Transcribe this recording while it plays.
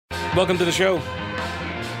Welcome to the show.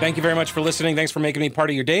 Thank you very much for listening. Thanks for making me part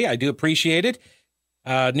of your day. I do appreciate it.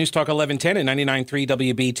 News Talk 1110 and 99.3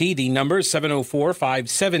 WBT. The number is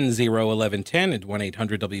 704-570-1110 and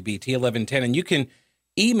 1-800-WBT 1110. And you can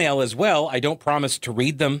email as well. I don't promise to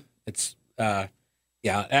read them. It's,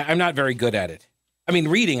 I'm not very good at it. I mean,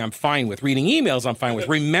 reading, I'm fine with. Reading emails, I'm fine with.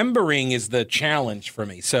 Remembering is the challenge for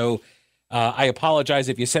me. So I apologize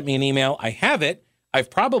if you sent me an email. I have it. I've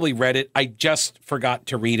probably read it. I just forgot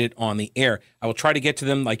to read it on the air. I will try to get to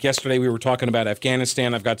them. Like yesterday, we were talking about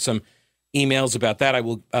Afghanistan. I've got some emails about that. I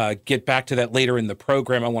will get back to that later in the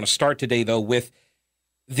program. I want to start today, though, with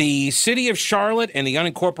the city of Charlotte and the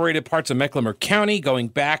unincorporated parts of Mecklenburg County going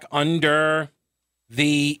back under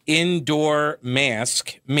the indoor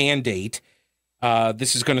mask mandate.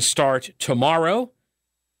 This is going to start tomorrow.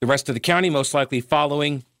 The rest of the county most likely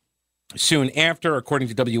following soon after, according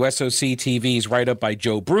to WSOC TV's write-up by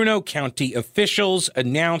Joe Bruno. County officials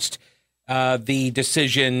announced the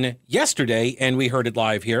decision yesterday, and we heard it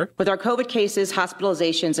live here. With our COVID cases,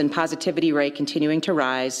 hospitalizations, and positivity rate continuing to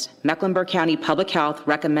rise, Mecklenburg County Public Health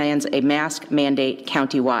recommends a mask mandate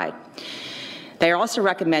countywide. They are also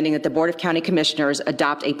recommending that the Board of County Commissioners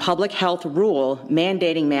adopt a public health rule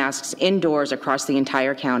mandating masks indoors across the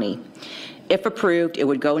entire county. If approved, it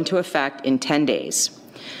would go into effect in 10 days.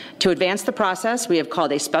 To advance the process, we have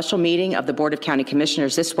called a special meeting of the Board of County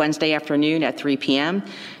Commissioners this Wednesday afternoon at 3 p.m.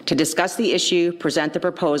 to discuss the issue, present the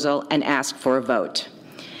proposal, and ask for a vote.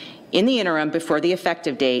 In the interim, before the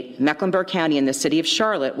effective date, Mecklenburg County and the City of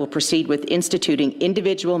Charlotte will proceed with instituting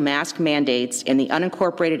individual mask mandates in the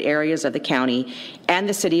unincorporated areas of the county and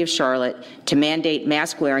the City of Charlotte to mandate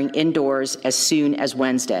mask wearing indoors as soon as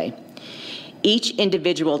Wednesday. Each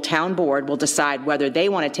individual town board will decide whether they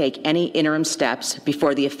want to take any interim steps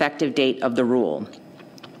before the effective date of the rule.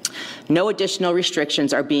 No additional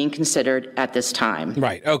restrictions are being considered at this time.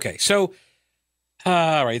 Right. Okay. So,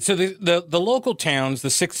 all right. So the local towns,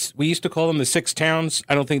 the six, we used to call them the six towns.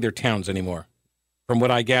 I don't think they're towns anymore. From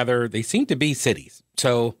what I gather, they seem to be cities.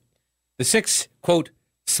 So the six, quote,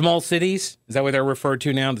 small cities, is that what they're referred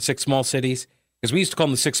to now? The six small cities? Because we used to call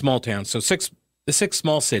them the six small towns. So the six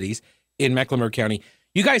small cities in Mecklenburg County,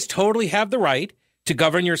 you guys totally have the right to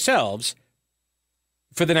govern yourselves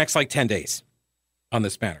for the next 10 days on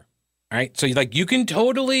this matter. All right. So you can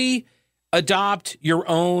totally adopt your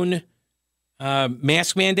own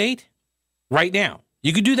mask mandate right now.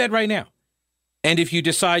 You could do that right now. And if you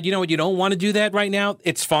decide, you know what, you don't want to do that right now,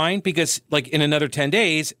 it's fine because in another 10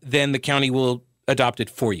 days, then the county will adopt it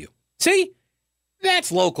for you. See,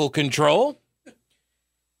 that's local control.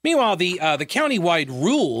 Meanwhile, the countywide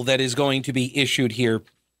rule that is going to be issued here,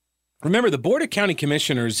 remember, the Board of County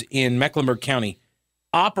Commissioners in Mecklenburg County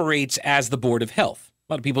operates as the Board of Health.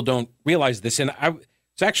 A lot of people don't realize this. And I was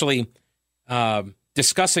actually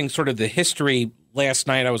discussing sort of the history last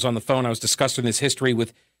night. I was on the phone. I was discussing this history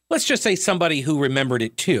with, let's just say, somebody who remembered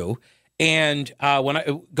it too. And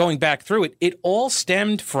going back through it, it all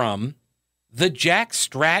stemmed from the Jack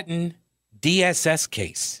Stratton DSS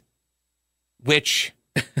case, which...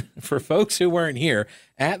 for folks who weren't here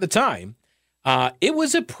at the time, it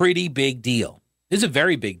was a pretty big deal. It was a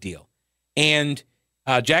very big deal. And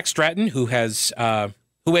Jack Stratton, who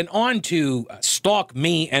went on to stalk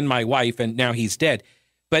me and my wife, and now he's dead,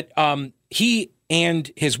 but he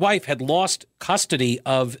and his wife had lost custody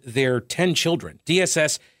of their 10 children.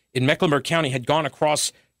 DSS in Mecklenburg County had gone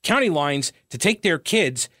across county lines to take their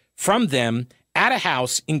kids from them at a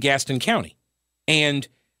house in Gaston County. And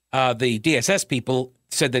the DSS people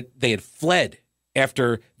said that they had fled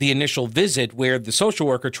after the initial visit where the social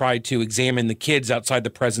worker tried to examine the kids outside the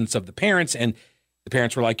presence of the parents, and the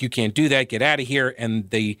parents were like, you can't do that, get out of here, and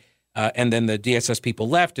then the DSS people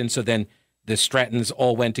left, and so then the Strattons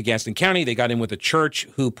all went to Gaston County. They got in with a church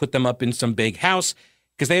who put them up in some big house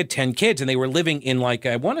because they had 10 kids, and they were living in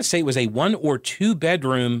I want to say it was a 1 or 2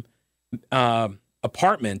 bedroom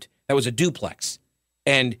apartment that was a duplex,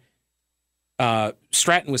 and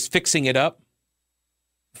Stratton was fixing it up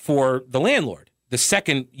for the landlord. The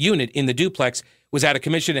second unit in the duplex was out of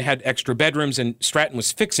commission. It had extra bedrooms, and Stratton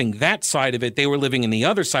was fixing that side of it. They were living in the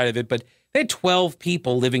other side of it, but they had 12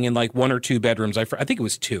 people living in 1 or 2 bedrooms. I think it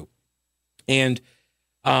was 2. And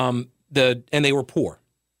they were poor.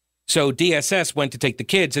 So DSS went to take the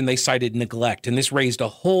kids, and they cited neglect. And this raised a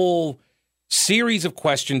whole series of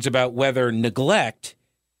questions about whether neglect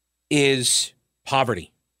is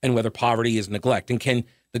poverty and whether poverty is neglect. And can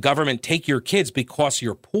the government take your kids because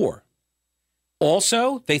you're poor?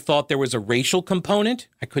 Also, they thought there was a racial component.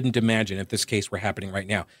 I couldn't imagine if this case were happening right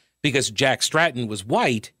now because Jack Stratton was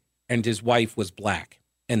white and his wife was black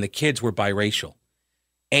and the kids were biracial.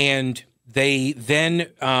 And They then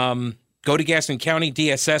go to Gaston County.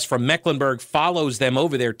 DSS from Mecklenburg follows them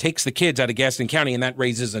over there, takes the kids out of Gaston County, and that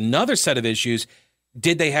raises another set of issues.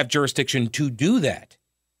 Did they have jurisdiction to do that?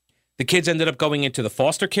 The kids ended up going into the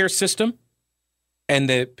foster care system, and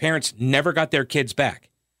the parents never got their kids back.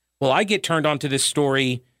 Well, I get turned on to this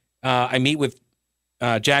story. I meet with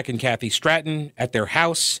Jack and Kathy Stratton at their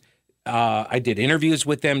house. I did interviews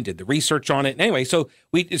with them, did the research on it. Anyway, so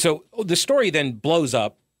the story then blows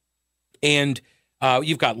up, and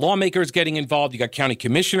you've got lawmakers getting involved, you got county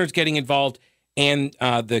commissioners getting involved, and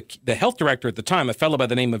the health director at the time, a fellow by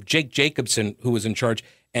the name of Jake Jacobson, who was in charge,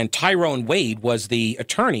 and Tyrone Wade was the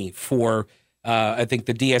attorney for, I think,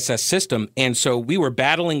 the DSS system. And so we were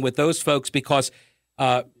battling with those folks because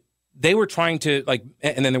they were trying to,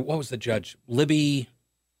 and then what was the judge?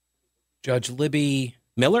 Judge Libby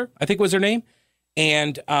Miller, I think was her name.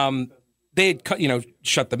 And they had,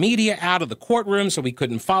 shut the media out of the courtroom so we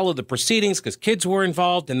couldn't follow the proceedings because kids were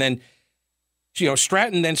involved. And then,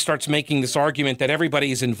 Stratton then starts making this argument that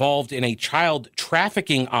everybody is involved in a child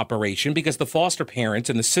trafficking operation because the foster parents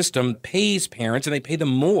and the system pays parents, and they pay them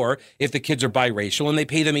more if the kids are biracial, and they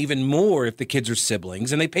pay them even more if the kids are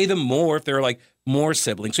siblings, and they pay them more if they're more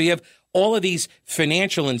siblings. So you have all of these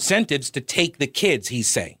financial incentives to take the kids, he's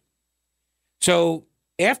saying. So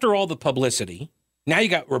after all the publicity, now you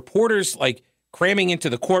got reporters cramming into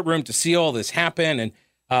the courtroom to see all this happen, and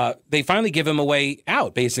they finally give him a way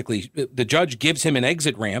out, basically. The judge gives him an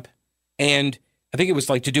exit ramp, and I think it was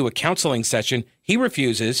to do a counseling session. He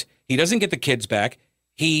refuses. He doesn't get the kids back.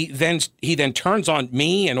 He then turns on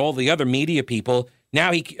me and all the other media people.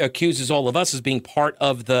 Now he accuses all of us as being part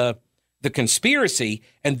of the conspiracy,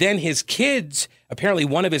 and then his kids, apparently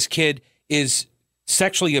one of his kid is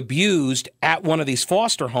sexually abused at one of these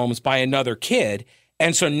foster homes by another kid.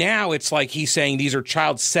 And so now it's he's saying these are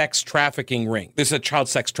child sex trafficking ring. This is a child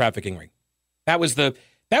sex trafficking ring. That was the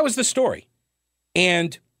story.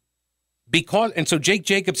 And so Jake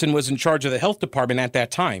Jacobson was in charge of the health department at that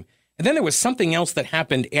time. And then there was something else that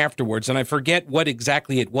happened afterwards, and I forget what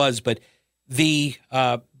exactly it was, but the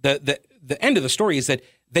end of the story is that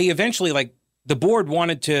they eventually, the board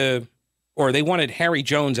wanted Harry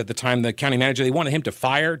Jones at the time, the county manager. They wanted him to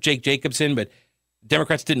fire Jake Jacobson, but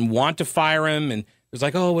Democrats didn't want to fire him, and it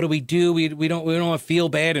was what do we do? We don't want to feel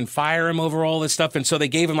bad and fire him over all this stuff. And so they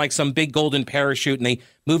gave him some big golden parachute, and they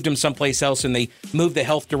moved him someplace else, and they moved the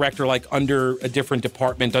health director under a different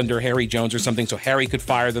department under Harry Jones or something, so Harry could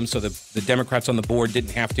fire them, so the Democrats on the board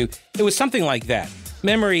didn't have to. It was something like that.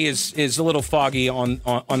 Memory is a little foggy on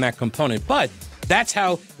that component, but that's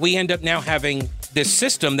how we end up now having this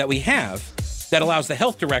system that we have that allows the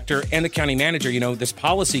health director and the county manager, this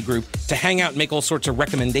policy group, to hang out and make all sorts of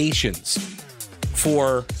recommendations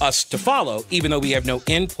for us to follow, even though we have no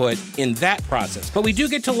input in that process. But we do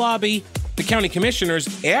get to lobby the county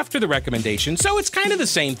commissioners after the recommendation, so it's kind of the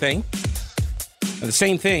same thing. The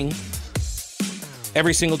same thing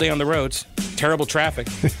every single day on the roads. Terrible traffic.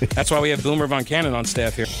 That's why we have Boomer Von Cannon on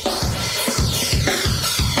staff here.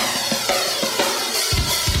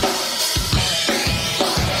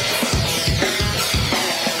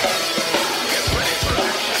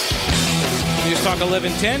 Talk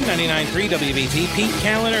 1110, 99.3 WBT. Pete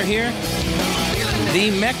Kaliner here. The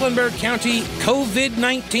Mecklenburg County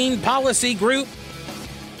COVID-19 Policy Group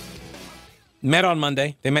met on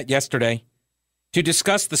Monday. They met yesterday to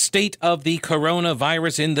discuss the state of the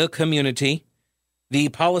coronavirus in the community. The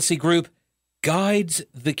policy group guides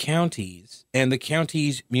the counties and the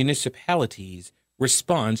county's municipalities'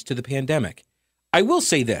 response to the pandemic. I will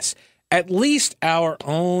say this, at least our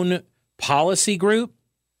own policy group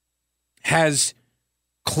has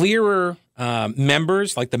clearer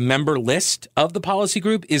members, the member list of the policy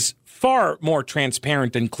group is far more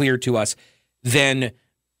transparent and clear to us than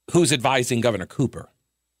who's advising Governor Cooper,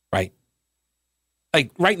 right?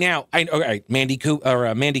 Right now, Mandy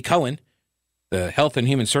Cohen, the Health and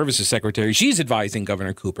Human Services Secretary, she's advising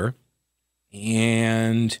Governor Cooper.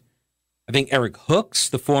 And I think Eric Hooks,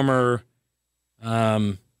 the former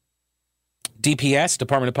DPS,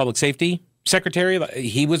 Department of Public Safety Secretary,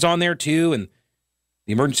 he was on there too, and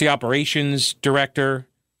the Emergency Operations Director,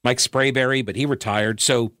 Mike Sprayberry, but he retired.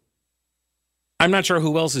 So I'm not sure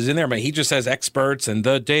who else is in there, but he just has experts and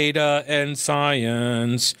the data and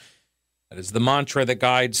science. That is the mantra that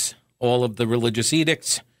guides all of the religious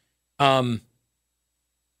edicts. I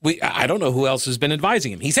don't know who else has been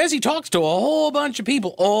advising him. He says he talks to a whole bunch of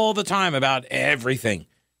people all the time about everything,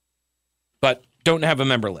 but don't have a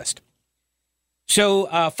member list. So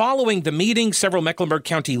following the meeting, several Mecklenburg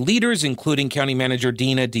County leaders, including County Manager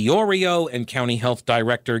Dina DiOrio and County Health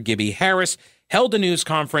Director Gibby Harris, held a news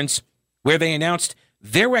conference where they announced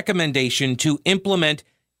their recommendation to implement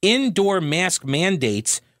indoor mask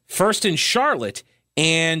mandates, first in Charlotte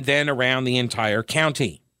and then around the entire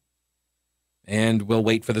county. And we'll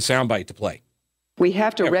wait for the soundbite to play. We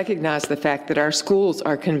have to recognize the fact that our schools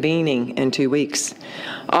are convening in 2 weeks.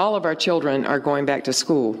 All of our children are going back to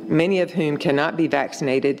school, many of whom cannot be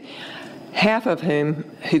vaccinated. Half of whom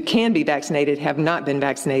who can be vaccinated have not been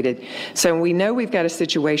vaccinated. So we know we've got a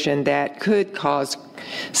situation that could cause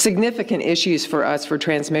significant issues for us for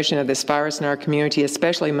transmission of this virus in our community,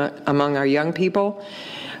 especially among our young people.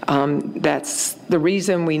 That's the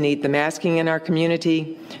reason we need the masking in our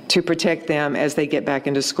community to protect them as they get back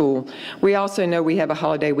into school. We also know we have a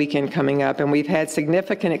holiday weekend coming up, and we've had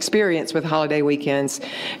significant experience with holiday weekends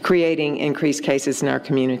creating increased cases in our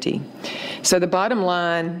community. So the bottom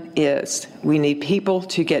line is we need people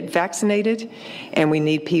to get vaccinated, and we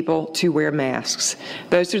need people to wear masks.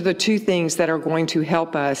 Those are the two things that are going to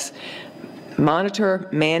help us monitor,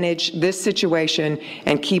 manage this situation,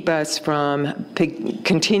 and keep us from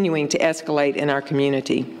continuing to escalate in our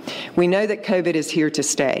community. We know that COVID is here to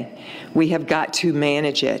stay. We have got to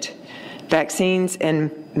manage it. Vaccines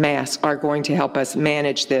and masks are going to help us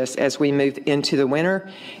manage this as we move into the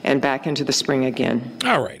winter and back into the spring again.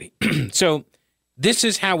 All righty. So this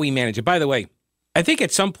is how we manage it. By the way, I think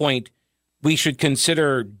at some point we should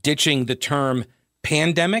consider ditching the term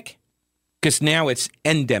pandemic, because now it's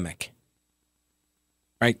endemic.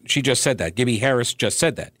 Right? She just said that. Gibby Harris just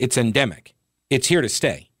said that. It's endemic. It's here to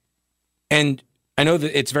stay. And I know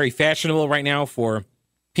that it's very fashionable right now for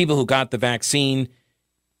people who got the vaccine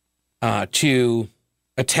to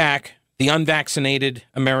attack the unvaccinated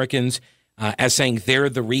Americans as saying they're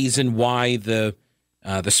the reason why the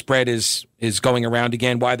spread is going around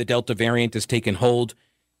again, why the Delta variant has taken hold,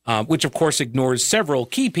 which of course ignores several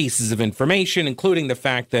key pieces of information, including the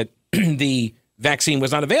fact that the vaccine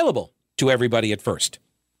was not available to everybody at first.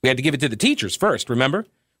 We had to give it to the teachers first, remember?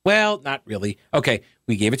 Well, not really. Okay,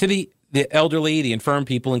 we gave it to the elderly, the infirm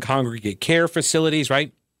people in congregate care facilities,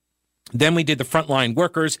 right? Then we did the frontline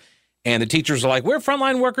workers, and the teachers are like, we're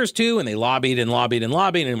frontline workers too, and they lobbied and lobbied and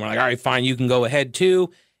lobbied, and we're like, all right, fine, you can go ahead too.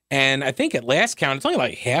 And I think at last count, it's only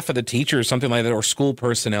like half of the teachers, something like that, or school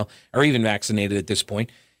personnel are even vaccinated at this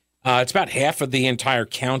point. It's about half of the entire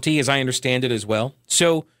county, as I understand it as well.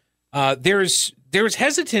 So there's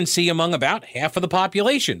hesitancy among about half of the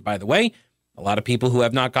population, by the way. A lot of people who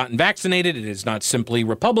have not gotten vaccinated. It is not simply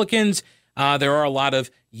Republicans. There are a lot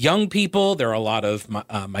of young people. There are a lot of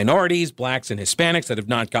minorities, blacks and Hispanics that have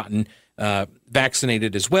not gotten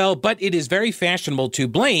vaccinated as well. But it is very fashionable to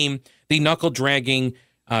blame the knuckle-dragging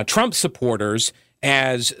Trump supporters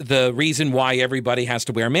as the reason why everybody has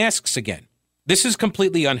to wear masks again. This is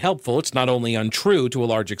completely unhelpful. It's not only untrue to a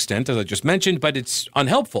large extent, as I just mentioned, but it's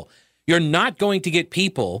unhelpful. You're not going to get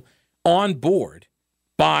people on board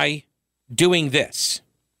by doing this,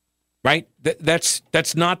 right?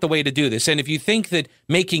 That's not the way to do this. And if you think that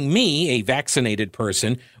making me, a vaccinated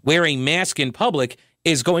person, wear a mask in public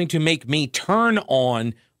is going to make me turn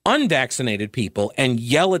on unvaccinated people and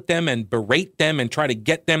yell at them and berate them and try to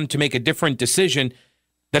get them to make a different decision,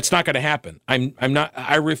 that's not going to happen.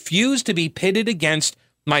 I refuse to be pitted against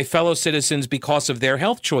my fellow citizens because of their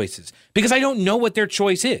health choices, because I don't know what their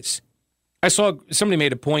choice is. I saw somebody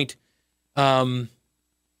made a point. I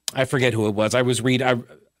forget who it was. I was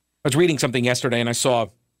reading something yesterday, and I saw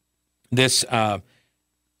this.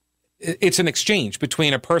 It's an exchange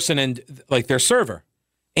between a person and like their server,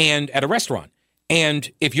 and at a restaurant. And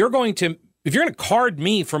if you're going to card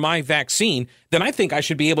me for my vaccine, then I think I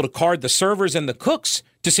should be able to card the servers and the cooks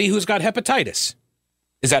to see who's got hepatitis.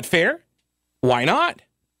 Is that fair? Why not?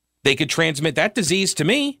 They could transmit that disease to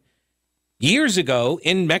me. Years ago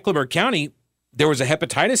in Mecklenburg County, there was a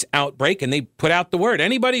hepatitis outbreak, and they put out the word.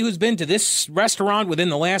 Anybody who's been to this restaurant within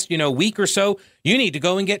the last, week or so, you need to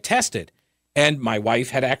go and get tested. And my wife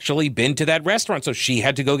had actually been to that restaurant, so she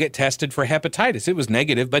had to go get tested for hepatitis. It was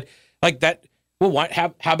negative, but like that, well,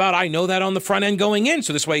 how about I know that on the front end going in?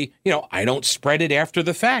 So this way, I don't spread it after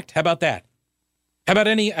the fact. How about that? How about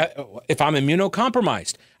if I'm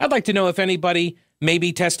immunocompromised? I'd like to know if anybody may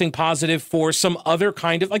be testing positive for some other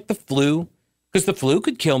kind of, like the flu, because the flu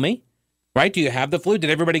could kill me, right? Do you have the flu?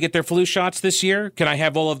 Did everybody get their flu shots this year? Can I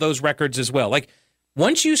have all of those records as well? Like,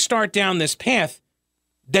 once you start down this path,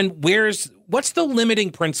 then what's the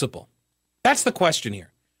limiting principle? That's the question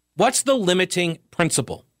here. What's the limiting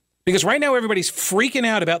principle? Because right now everybody's freaking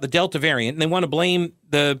out about the Delta variant, and they want to blame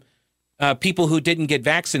the people who didn't get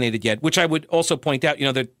vaccinated yet, which I would also point out,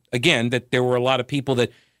 that there were a lot of people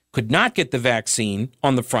that could not get the vaccine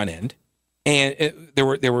on the front end, and there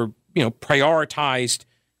were prioritized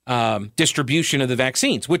distribution of the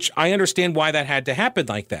vaccines, which I understand why that had to happen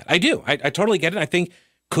like that. I do. I totally get it. I think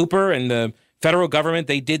Cooper and the federal government,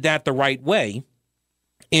 they did that the right way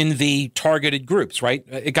in the targeted groups, right?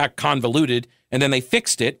 It got convoluted, and then they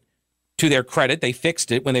fixed it. To their credit, they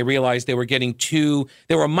fixed it when they realized they were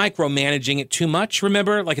micromanaging it too much.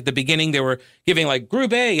 Remember, like at the beginning, they were giving like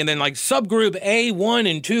group A and then like subgroup A1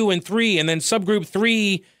 and 2 and 3 and then subgroup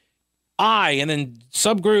 3I and then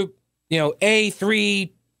subgroup,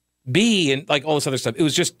 A3B and like all this other stuff. It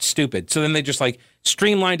was just stupid. So then they just like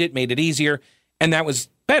streamlined it, made it easier, and that was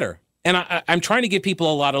better. And I'm trying to give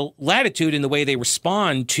people a lot of latitude in the way they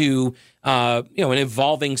respond to, an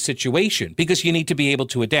evolving situation, because you need to be able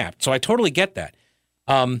to adapt. So I totally get that.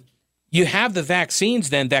 You have the vaccines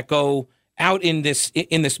then that go out in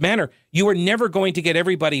this manner. You are never going to get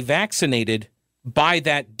everybody vaccinated by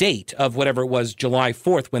that date of whatever it was, July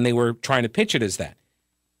 4th, when they were trying to pitch it as that.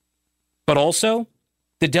 But also,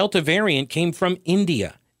 the Delta variant came from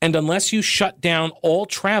India. And unless you shut down all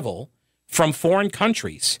travel from foreign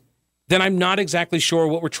countries, then I'm not exactly sure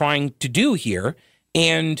what we're trying to do here.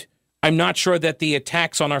 And I'm not sure that the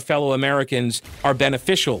attacks on our fellow Americans are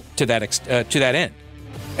beneficial to that end,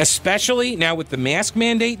 especially now with the mask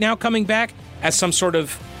mandate now coming back as some sort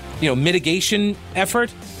of, mitigation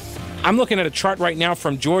effort. I'm looking at a chart right now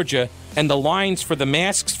from Georgia, and the lines for the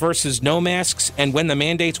masks versus no masks and when the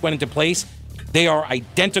mandates went into place, they are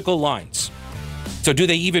identical lines. So do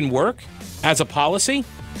they even work as a policy?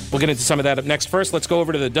 We'll get into some of that up next. First, let's go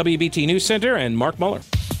over to the WBT News Center and Mark Muller.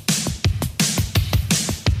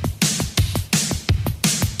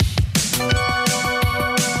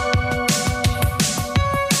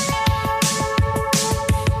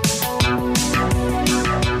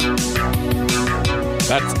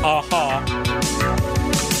 That's aha.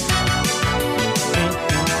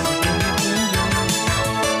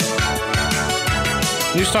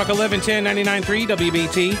 News Talk 1110 99.3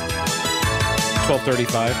 WBT.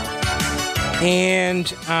 12:35. And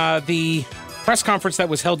the press conference that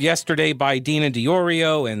was held yesterday by Dina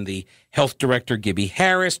DiOrio and the health director Gibby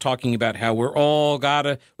Harris, talking about how we all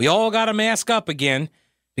gotta mask up again,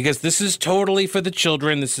 because this is totally for the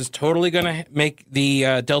children. This is totally going to make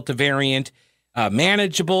the Delta variant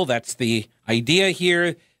manageable. That's the idea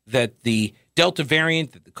here, that the Delta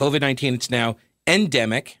variant, the COVID-19, it's now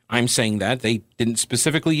endemic. I'm saying that. They didn't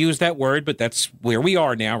specifically use that word, but that's where we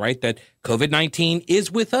are now, right? That COVID-19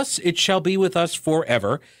 is with us. It shall be with us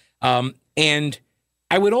forever. And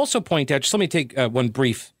I would also point out, just let me take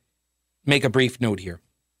make a brief note here.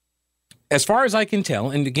 As far as I can tell,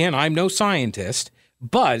 and again, I'm no scientist,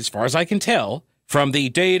 but as far as I can tell from the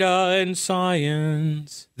data and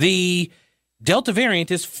science, the Delta variant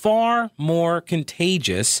is far more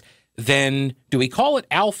contagious than, do we call it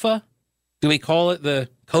alpha? Do we call it the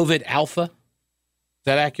COVID alpha? Is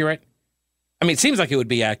that accurate? I mean, it seems like it would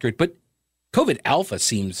be accurate, but COVID alpha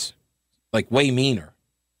seems like way meaner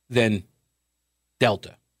than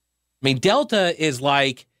Delta. I mean, Delta's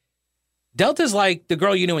like the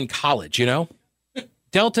girl you knew in college,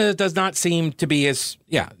 Delta does not seem to be it's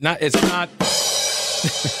not.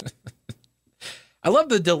 I love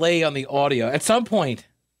the delay on the audio. At some point,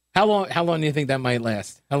 how long do you think that might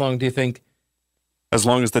last? How long do you think? As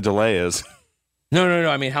long as the delay is. No.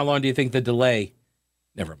 I mean, how long do you think the delay?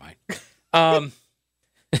 Never mind.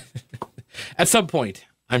 At some point,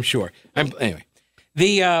 I'm sure. Anyway,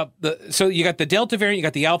 so you got the Delta variant, you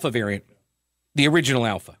got the Alpha variant, the original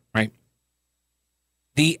Alpha, right?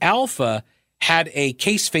 The Alpha had a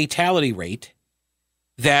case fatality rate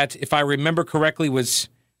that, if I remember correctly, was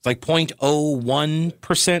like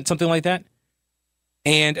 0.01%, something like that.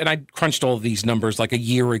 And I crunched all of these numbers like a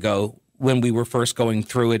year ago when we were first going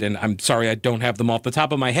through it, and I'm sorry I don't have them off the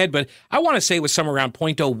top of my head, but I want to say it was somewhere around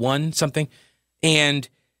 0.01 something. And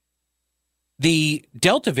the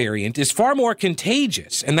Delta variant is far more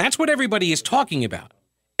contagious, and that's what everybody is talking about.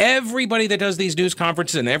 Everybody that does these news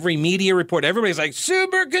conferences and every media report, everybody's like,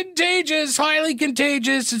 super contagious, highly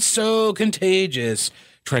contagious, it's so contagious.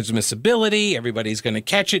 Transmissibility, everybody's going to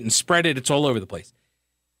catch it and spread it, it's all over the place.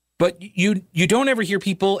 But you don't ever hear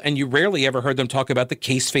people, and you rarely ever heard them talk about the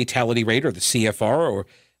case fatality rate or the CFR or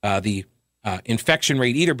the infection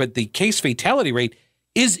rate either. But the case fatality rate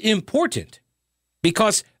is important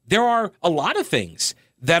because there are a lot of things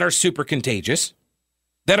that are super contagious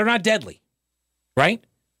that are not deadly, right?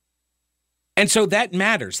 And so that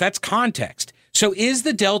matters. That's context. So is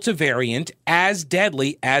the Delta variant as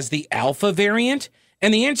deadly as the Alpha variant?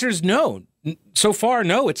 And the answer is no. So far,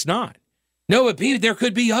 no, it's not. No, there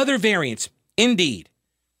could be other variants. Indeed,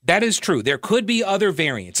 that is true. There could be other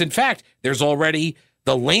variants. In fact, there's already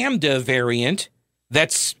the Lambda variant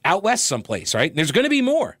that's out west someplace, right? There's going to be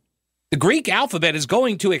more. The Greek alphabet is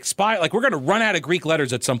going to expire. Like, we're going to run out of Greek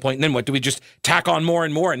letters at some point. And then what? Do we just tack on more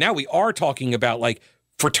and more? And now we are talking about, like,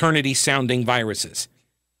 fraternity-sounding viruses.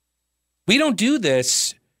 We don't do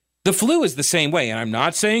this. The flu is the same way. And I'm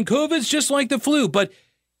not saying COVID's just like the flu, but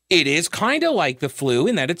it is kind of like the flu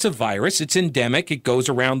in that it's a virus. It's endemic. It goes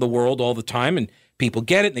around the world all the time, and people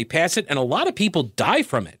get it, and they pass it. And a lot of people die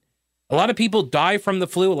from it. A lot of people die from the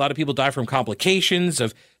flu. A lot of people die from complications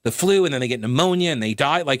of the flu, and then they get pneumonia, and they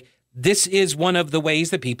die. Like, this is one of the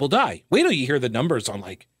ways that people die. Wait till you hear the numbers on,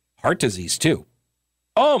 like, heart disease, too.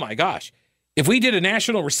 Oh, my gosh. If we did a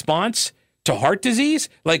national response to heart disease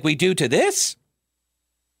like we do to this,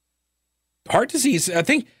 heart disease,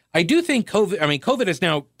 I do think COVID has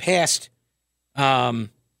now passed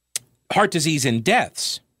heart disease in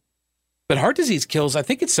deaths. But heart disease kills, I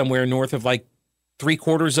think it's somewhere north of, like,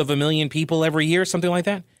 750,000 people every year, something like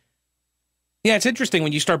that. Yeah, it's interesting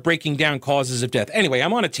when you start breaking down causes of death. Anyway,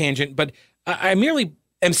 I'm on a tangent, but I merely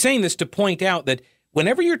am saying this to point out that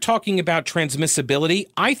whenever you're talking about transmissibility,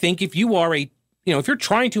 I think if you are if you're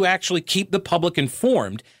trying to actually keep the public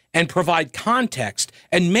informed and provide context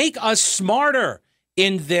and make us smarter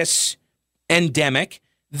in this endemic,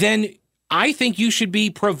 then I think you should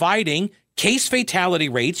be providing case fatality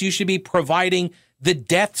rates. You should be providing the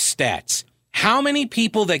death stats. How many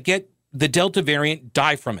people that get the Delta variant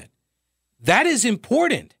die from it? That is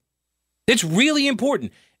important. It's really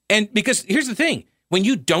important. And because here's the thing, when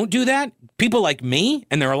you don't do that, people like me,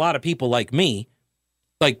 and there are a lot of people like me,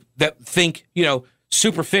 like that think,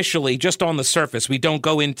 superficially, just on the surface, we don't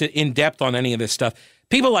go into in depth on any of this stuff.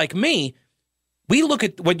 People like me, we look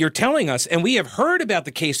at what you're telling us, and we have heard about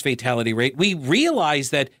the case fatality rate. We realize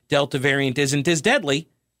that Delta variant isn't as deadly.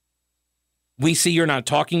 We see you're not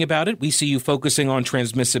talking about it. We see you focusing on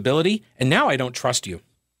transmissibility, and now I don't trust you.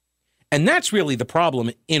 And that's really the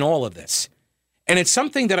problem in all of this. And it's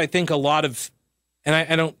something that I think a lot of, and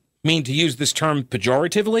I don't mean to use this term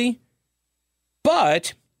pejoratively,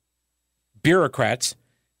 but bureaucrats,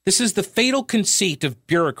 this is the fatal conceit of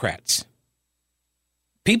bureaucrats.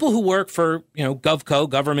 People who work for, GovCo,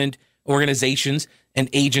 government organizations and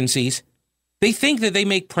agencies, they think that they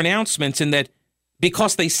make pronouncements and that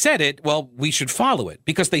because they said it, well, we should follow it.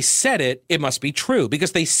 Because they said it, it must be true.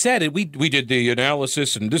 Because they said it, we did the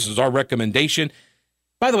analysis and this is our recommendation.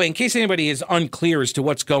 By the way, in case anybody is unclear as to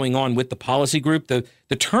what's going on with the policy group,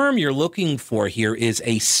 the term you're looking for here is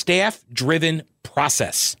a staff-driven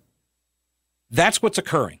process. That's what's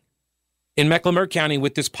occurring in Mecklenburg County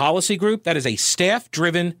with this policy group. That is a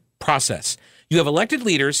staff-driven process. You have elected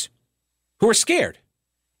leaders who are scared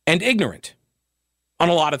and ignorant on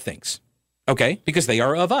a lot of things. Okay, because they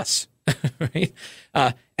are of us, right?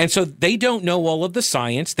 And so they don't know all of the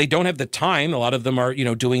science. They don't have the time. A lot of them are,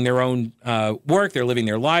 doing their own work. They're living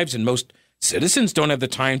their lives. And most citizens don't have the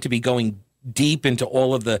time to be going deep into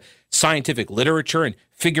all of the scientific literature and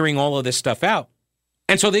figuring all of this stuff out.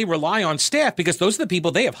 And so they rely on staff because those are the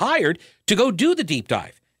people they have hired to go do the deep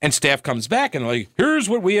dive. And staff comes back and like, here's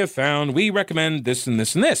what we have found. We recommend this and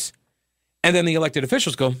this and this. And then the elected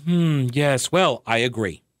officials go, yes, well, I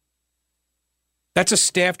agree. That's a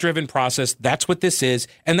staff-driven process. That's what this is.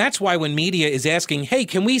 And that's why when media is asking, hey,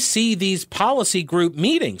 can we see these policy group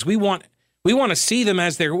meetings? We want to see them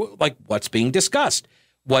as they're like what's being discussed,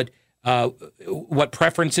 what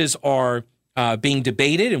preferences are being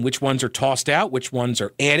debated and which ones are tossed out, which ones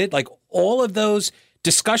are added. Like all of those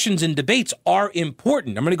discussions and debates are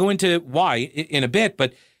important. I'm going to go into why in a bit,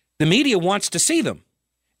 but the media wants to see them.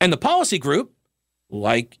 And the policy group,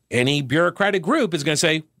 like any bureaucratic group, is going to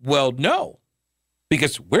say, well, no.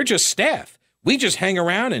 Because we're just staff. We just hang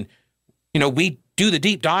around and, we do the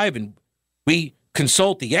deep dive and we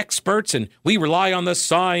consult the experts and we rely on the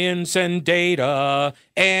science and data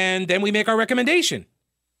and then we make our recommendation.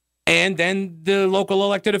 And then the local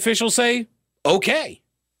elected officials say, okay.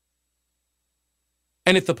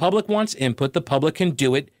 And if the public wants input, the public can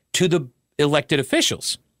do it to the elected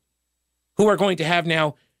officials who are going to have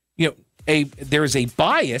now, there is a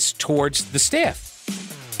bias towards the staff.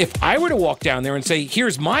 If I were to walk down there and say,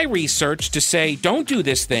 here's my research to say, don't do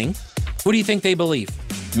this thing, who do you think they believe?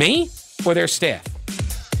 Me or their staff?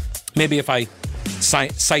 Maybe if I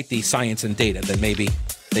cite the science and data, then maybe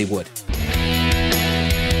they would.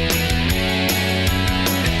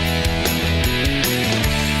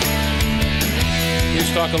 News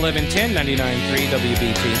Talk 1110, 99.3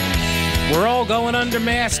 WBT. We're all going under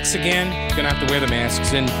masks again. Going to have to wear the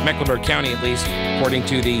masks in Mecklenburg County, at least, according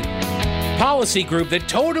to the policy group that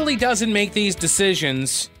totally doesn't make these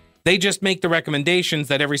decisions. They just make the recommendations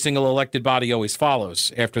that every single elected body always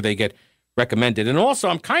follows after they get recommended. And also,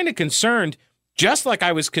 I'm kind of concerned just like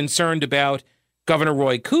I was concerned about Governor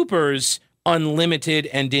Roy Cooper's unlimited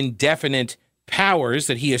and indefinite powers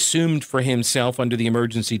that he assumed for himself under the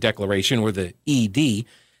emergency declaration, or the ED.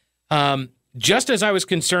 Just as I was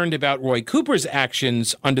concerned about Roy Cooper's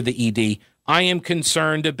actions under the ED, I am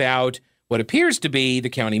concerned about what appears to be the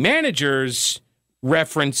county managers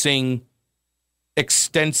referencing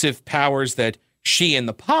extensive powers that she and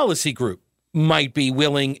the policy group might be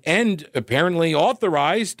willing and apparently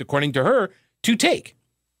authorized, according to her, to take.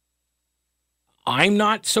 I'm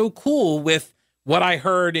not so cool with what I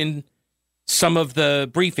heard in some of the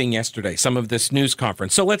briefing yesterday, some of this news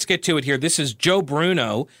conference. So let's get to it here. This is Joe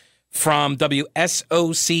Bruno from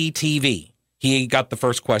WSOC TV. He got the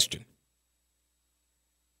first question.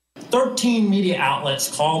 13 media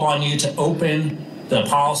outlets called on you to open the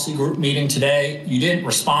policy group meeting today. You didn't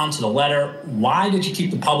respond to the letter. Why did you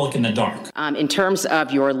keep the public in the dark? In terms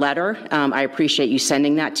of your letter, I appreciate you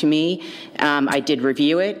sending that to me. I did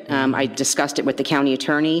review it. I discussed it with the county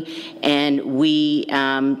attorney, and we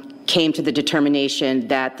came to the determination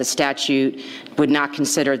that the statute would not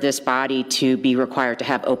consider this body to be required to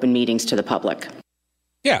have open meetings to the public.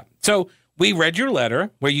 Yeah. So we read your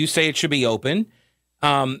letter where you say it should be open.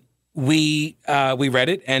 We read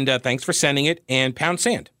it, and thanks for sending it, and pound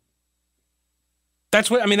sand. That's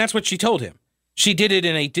what she told him. She did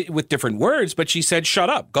it with different words, but she said, shut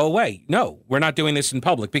up, go away. No, we're not doing this in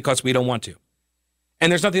public because we don't want to.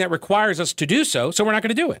 And there's nothing that requires us to do so, so we're not going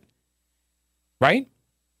to do it. Right?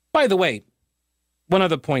 By the way, one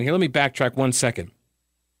other point here. Let me backtrack 1 second.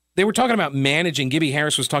 They were talking about managing. Gibby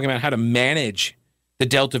Harris was talking about how to manage the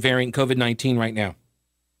Delta variant COVID-19 right now.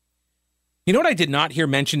 You know what I did not hear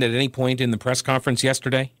mentioned at any point in the press conference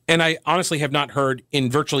yesterday? And I honestly have not heard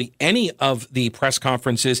in virtually any of the press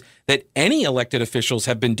conferences that any elected officials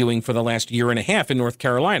have been doing for the last year and a half in North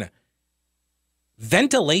Carolina.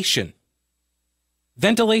 Ventilation.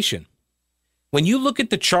 Ventilation. When you look at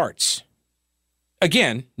the charts,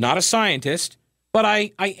 again, not a scientist, but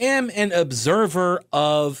I am an observer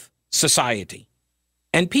of society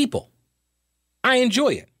and people. I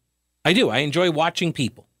enjoy it. I do. I enjoy watching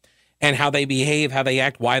people and how they behave, how they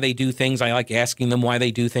act, why they do things. I like asking them why they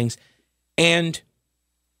do things. And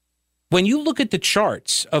when you look at the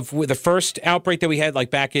charts of the first outbreak that we had, like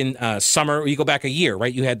back in summer, or you go back a year,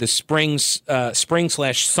 right? You had the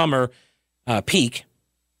spring/summer peak.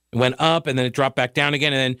 It went up, and then it dropped back down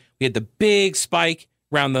again. And then we had the big spike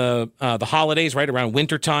around the holidays, right, around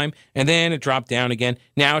wintertime. And then it dropped down again.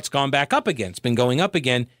 Now it's gone back up again. It's been going up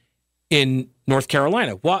again in North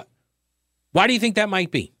Carolina. Why do you think that might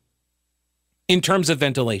be? In terms of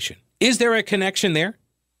ventilation, is there a connection there?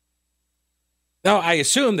 Now, I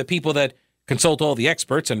assume the people that consult all the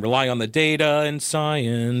experts and rely on the data and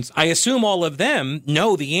science, I assume all of them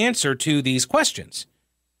know the answer to these questions,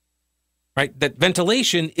 right? That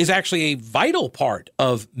ventilation is actually a vital part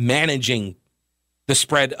of managing the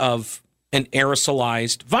spread of an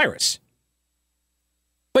aerosolized virus.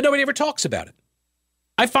 But nobody ever talks about it.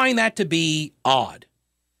 I find that to be odd.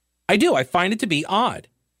 I do. I find it to be odd.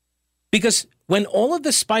 Because when all of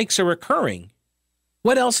the spikes are occurring,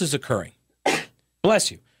 what else is occurring?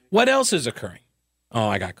 Bless you. What else is occurring? Oh,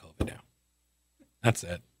 I got COVID now. That's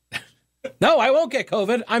it. No, I won't get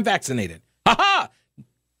COVID. I'm vaccinated. Ha-ha!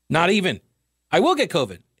 Not even. I will get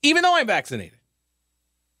COVID, even though I'm vaccinated.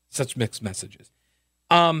 Such mixed messages.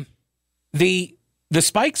 The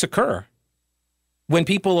spikes occur when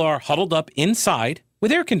people are huddled up inside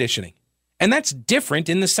with air conditioning. And that's different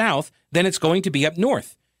in the South than it's going to be up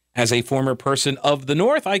north. As a former person of the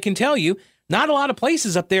North, I can tell you, not a lot of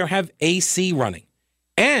places up there have AC running.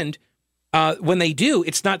 And when they do,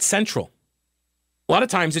 it's not central. A lot of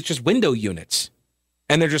times it's just window units.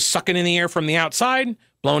 And they're just sucking in the air from the outside,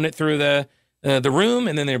 blowing it through the room,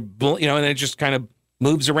 and then and it just kind of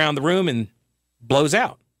moves around the room and blows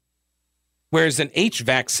out. Whereas an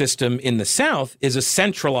HVAC system in the South is a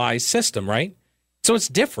centralized system, right? So it's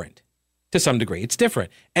different to some degree. It's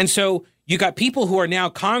different. And so you got people who are now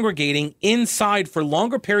congregating inside for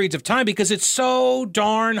longer periods of time because it's so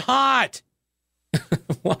darn hot.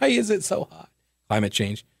 Why is it so hot? Climate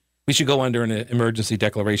change. We should go under an emergency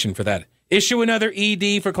declaration for that. Issue another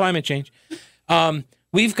ED for climate change.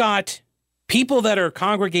 We've got people that are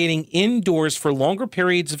congregating indoors for longer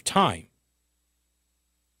periods of time.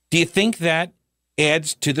 Do you think that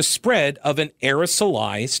adds to the spread of an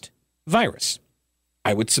aerosolized virus?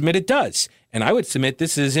 I would submit it does. And I would submit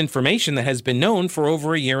this is information that has been known for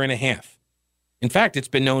over a year and a half. In fact, it's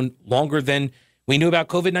been known longer than we knew about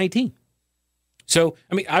COVID-19. So,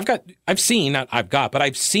 I mean, I've seen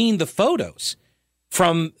the photos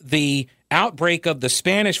from the outbreak of the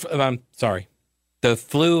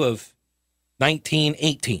flu of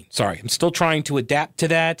 1918. Sorry, I'm still trying to adapt to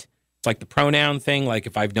that. It's like the pronoun thing. Like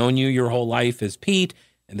if I've known you your whole life as Pete,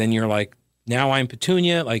 and then you're like, now I'm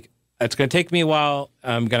Petunia. Like it's going to take me a while.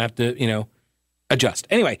 I'm going to have to, adjust.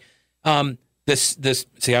 Anyway, this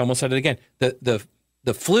see, I almost said it again.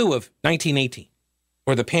 The flu of 1918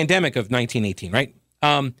 or the pandemic of 1918, right?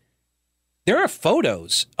 There are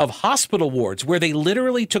photos of hospital wards where they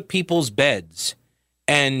literally took people's beds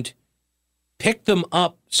and picked them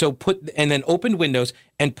up, and then opened windows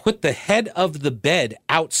and put the head of the bed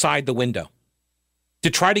outside the window to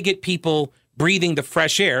try to get people breathing the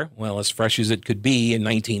fresh air, well, as fresh as it could be in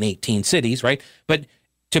 1918 cities, right? But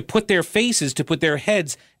to put their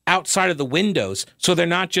heads outside of the windows so they're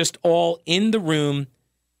not just all in the room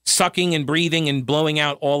sucking and breathing and blowing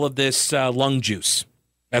out all of this lung juice,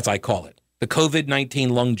 as I call it, the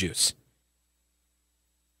COVID-19 lung juice.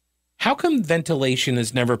 How come ventilation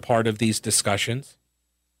is never part of these discussions?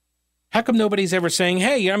 How come nobody's ever saying,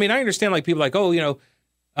 hey, I mean, I understand like people like,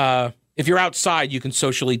 if you're outside, you can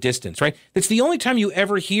socially distance, right? It's the only time you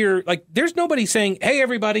ever hear, like, there's nobody saying, hey,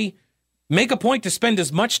 everybody, make a point to spend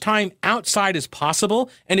as much time outside as possible.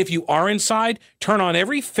 And if you are inside, turn on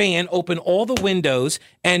every fan, open all the windows,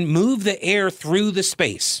 and move the air through the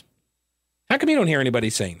space. How come you don't hear anybody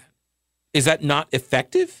saying that? Is that not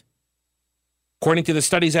effective? According to the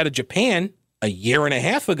studies out of Japan a year and a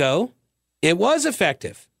half ago, it was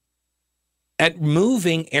effective at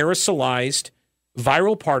moving aerosolized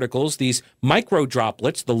viral particles, these micro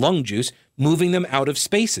droplets, the lung juice, moving them out of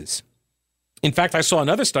spaces. In fact, I saw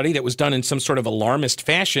another study that was done in some sort of alarmist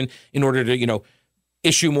fashion in order to,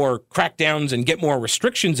 issue more crackdowns and get more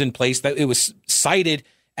restrictions in place, that it was cited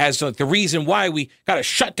as the reason why we got to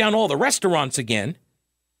shut down all the restaurants again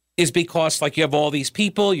is because, like, you have all these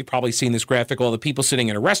people, you've probably seen this graphic, all the people sitting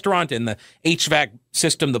in a restaurant, and the HVAC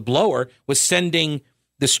system, the blower, was sending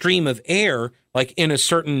the stream of air, like, in a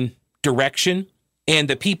certain direction, and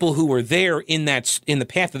the people who were there in the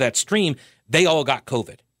path of that stream, they all got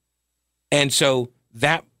COVID. And so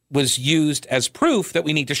that was used as proof that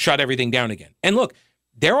we need to shut everything down again. And look,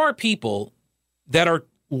 there are people that are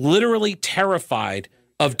literally terrified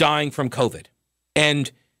of dying from COVID.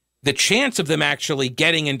 And the chance of them actually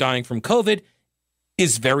getting and dying from COVID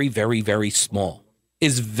is very, very, very small.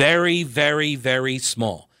 Is very, very, very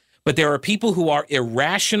small. But there are people who are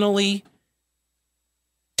irrationally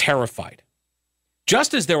terrified.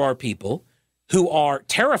 Just as there are people who are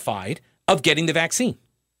terrified of getting the vaccine.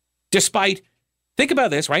 Despite, think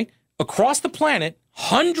about this, right? Across the planet,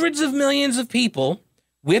 hundreds of millions of people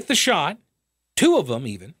with the shot, 2 of them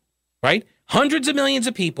even, right? Hundreds of millions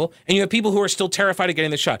of people, and you have people who are still terrified of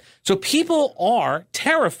getting the shot. So people are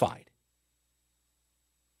terrified.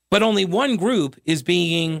 But only one group is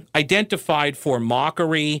being identified for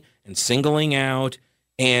mockery and singling out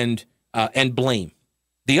and blame.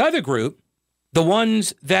 The other group, the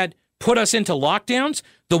ones that put us into lockdowns,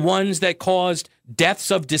 the ones that caused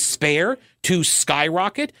deaths of despair to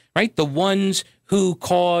skyrocket, right? The ones who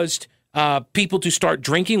caused people to start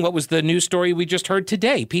drinking. What was the news story we just heard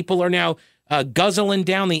today? People are now guzzling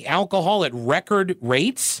down the alcohol at record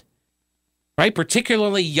rates, right?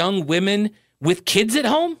 Particularly young women with kids at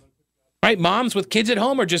home, right? Moms with kids at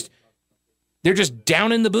home they're just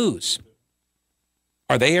down in the booze.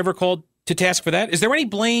 Are they ever called to task for that? Is there any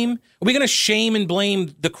blame? Are we going to shame and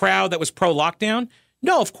blame the crowd that was pro-lockdown?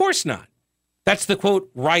 No, of course not. That's the,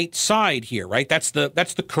 quote, right side here, right? That's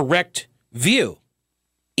the correct view.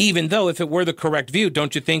 Even though if it were the correct view,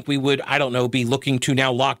 don't you think we would, be looking to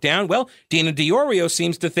now lock down? Well, Dina DiOrio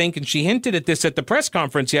seems to think, and she hinted at this at the press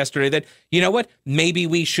conference yesterday, that, you know what, maybe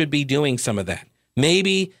we should be doing some of that.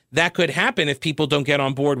 Maybe that could happen if people don't get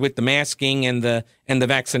on board with the masking and the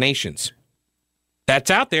vaccinations.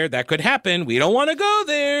 That's out there. That could happen. We don't want to go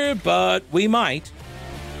there, but we might.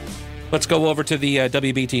 Let's go over to the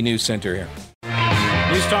WBT News Center here.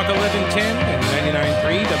 News Talk 1110 and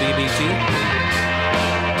 99.3 WBT.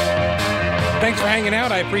 Thanks for hanging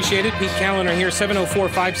out. I appreciate it. Pete Kaliner here,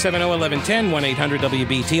 704-570-1110,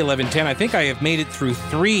 1-800-WBT-1110. I think I have made it through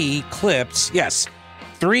 3 clips. Yes,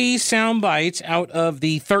 3 sound bites out of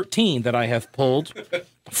the 13 that I have pulled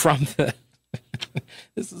from the...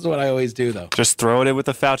 This is what I always do, though. Just throw it in with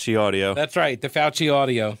the Fauci audio. That's right, the Fauci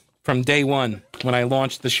audio from day one when I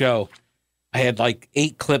launched the show. I had like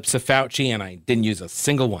 8 clips of Fauci, and I didn't use a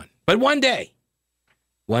single one. But one day,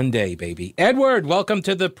 baby. Edward, welcome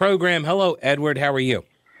to the program. Hello, Edward. How are you?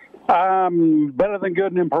 Better than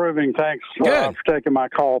good and improving. Thanks for taking my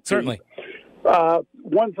call, Pete. Certainly.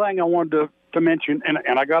 One thing I wanted to mention,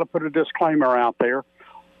 and I got to put a disclaimer out there.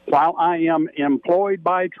 While I am employed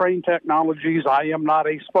by Train Technologies, I am not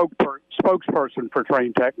a spokesperson for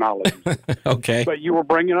Train Technology. Okay. But you were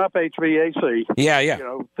bringing up HVAC. Yeah. You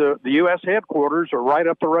know, the U.S. headquarters are right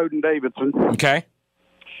up the road in Davidson. Okay.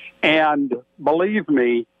 And believe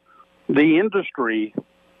me, the industry,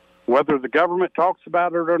 whether the government talks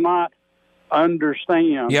about it or not,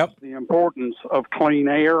 understands the importance of clean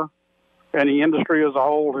air. And the industry as a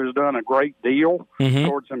whole has done a great deal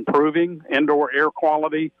towards improving indoor air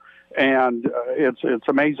quality. And it's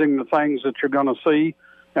amazing the things that you're going to see.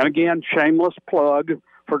 And again, shameless plug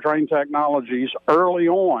for Train Technologies. Early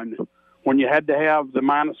on, when you had to have the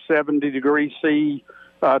minus 70 degrees C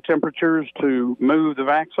temperatures to move the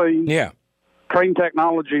vaccine, Train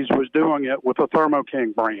Technologies was doing it with the Thermo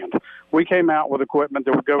King brand. We came out with equipment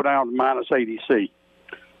that would go down to minus 80 C.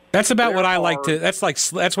 That's about what I like to. That's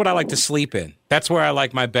what I like to sleep in. That's where I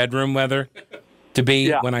like my bedroom weather to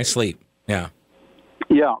be when I sleep. Yeah.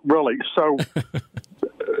 Yeah, really. So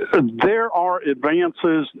there are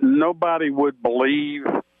advances nobody would believe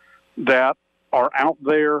that are out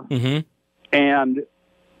there, and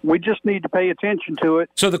we just need to pay attention to it.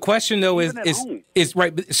 So the question, though, is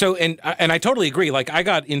right. So and I totally agree. Like, I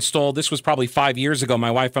got installed. This was probably 5 years ago.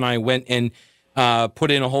 My wife and I went and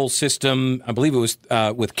put in a whole system. I believe it was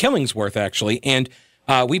with Killingsworth, actually, and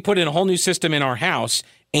we put in a whole new system in our house.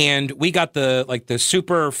 And we got the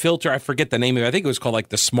super filter. I forget the name of it. I think it was called like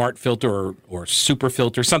the smart filter or super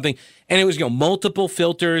filter, something. And it was, multiple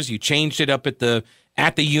filters. You changed it up at the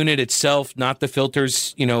unit itself, not the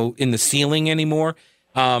filters, in the ceiling anymore.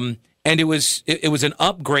 And it was an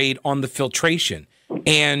upgrade on the filtration.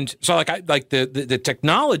 And so the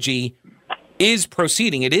technology is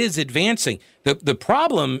proceeding. It is advancing. The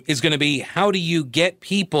problem is going to be, how do you get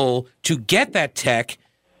people to get that tech?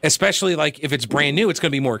 Especially like if it's brand new, it's going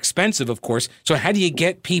to be more expensive, of course. So how do you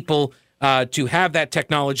get people to have that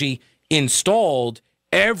technology installed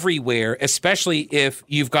everywhere, especially if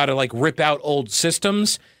you've got to rip out old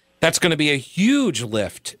systems? That's going to be a huge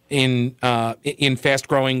lift in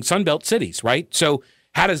fast-growing Sunbelt cities, right? So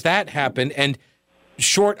how does that happen? And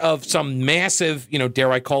short of some massive,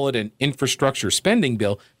 dare I call it an infrastructure spending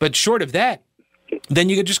bill, but short of that, then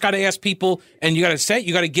you just got to ask people, and you got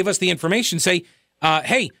to give us the information, say,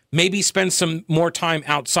 hey, maybe spend some more time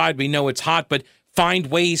outside. We know it's hot, but find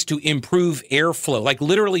ways to improve airflow, like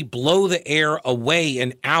literally blow the air away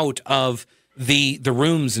and out of the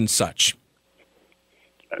rooms and such.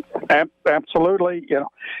 Absolutely,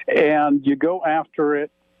 and you go after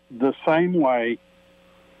it the same way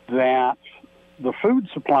that the food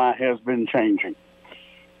supply has been changing.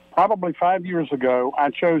 Probably 5 years ago,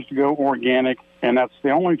 I chose to go organic, and that's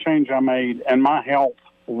the only change I made, and my health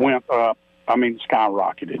went up.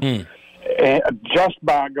 Skyrocketed just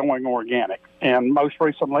by going organic. And most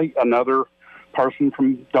recently, another person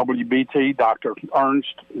from WBT, Dr.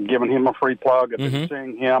 Ernst, giving him a free plug. I've been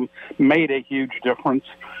seeing him, made a huge difference,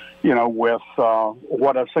 with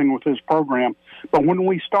what I've seen with his program. But when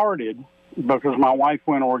we started, because my wife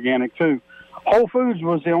went organic too, Whole Foods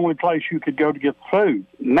was the only place you could go to get the food.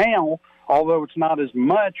 Now, although it's not as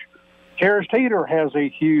much, Harris Teeter has a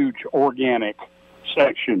huge organic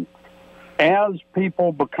section. As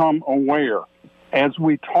people become aware, as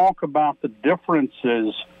we talk about the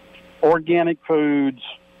differences, organic foods,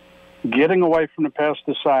 getting away from the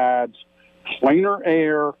pesticides, cleaner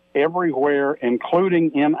air everywhere,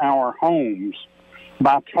 including in our homes,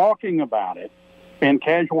 by talking about it in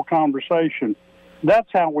casual conversation, that's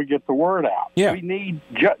how we get the word out. Yeah. We need,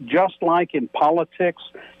 just like in politics,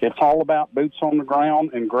 it's all about boots on the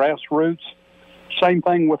ground and grassroots. Same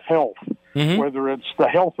thing with health. Whether it's the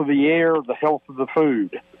health of the air, the health of the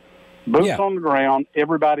food. Boots on the ground,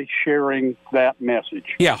 everybody sharing that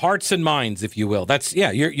message. Yeah, hearts and minds, if you will. That's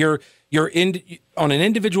you're on an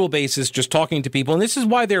individual basis, just talking to people, and this is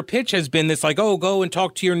why their pitch has been this, go and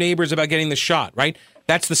talk to your neighbors about getting the shot, right?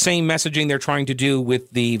 That's the same messaging they're trying to do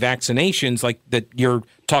with the vaccinations, like that you're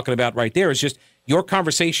talking about right there. Is just your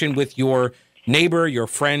conversation with your neighbor, your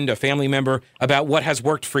friend, a family member about what has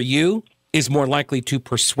worked for you is more likely to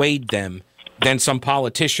persuade them than some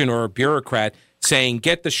politician or a bureaucrat saying,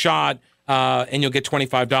 get the shot and you'll get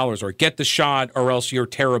 $25, or get the shot or else you're a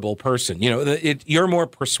terrible person. You're more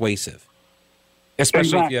persuasive,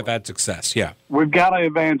 especially if you have had success. Yeah. We've got to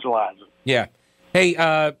evangelize it. Yeah. Hey,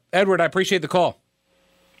 Edward, I appreciate the call.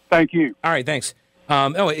 Thank you. All right, thanks.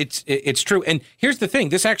 It's true. And here's the thing.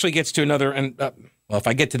 This actually gets to another, and if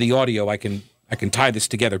I get to the audio, I can tie this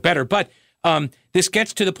together better. But this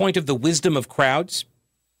gets to the point of the wisdom of crowds,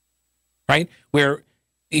 right? Where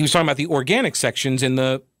he was talking about the organic sections in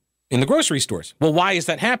the grocery stores. Well, why is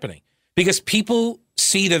that happening? Because people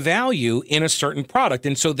see the value in a certain product,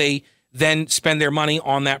 and so they then spend their money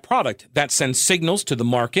on that product. That sends signals to the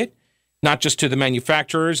market not just to the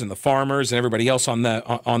manufacturers and the farmers and everybody else on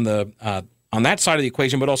that side of the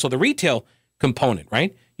equation, but also the retail component,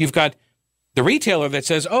 right? You've got the retailer that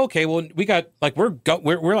says, oh, okay, well, we got like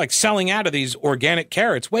we're like selling out of these organic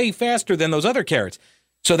carrots way faster than those other carrots.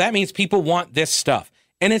 So that means people want this stuff.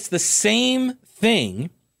 And it's the same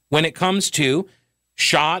thing when it comes to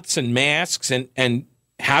shots and masks and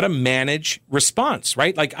how to manage response,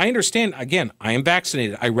 right? Like, I understand, again, I am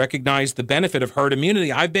vaccinated. I recognize the benefit of herd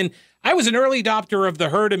immunity. I was an early adopter of the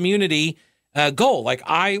herd immunity goal. Like,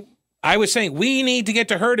 I was saying, we need to get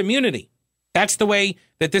to herd immunity. That's the way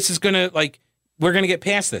that this is going to, like, we're going to get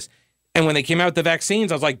past this. And when they came out with the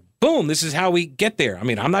vaccines, I was like, boom, this is how we get there. I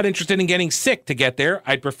mean, I'm not interested in getting sick to get there.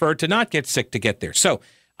 I'd prefer to not get sick to get there. So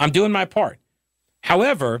I'm doing my part.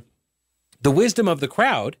 However, the wisdom of the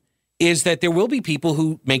crowd is that there will be people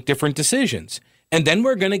who make different decisions. And then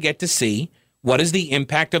we're going to get to see what is the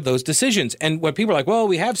impact of those decisions. And when people are like, well,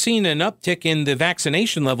 we have seen an uptick in the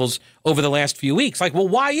vaccination levels over the last few weeks. Like, well,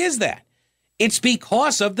 why is that? It's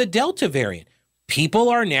because of the Delta variant. People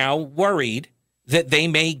are now worried that they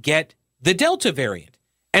may get the Delta variant.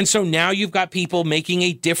 And so now you've got people making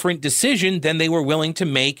a different decision than they were willing to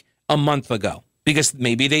make a month ago. Because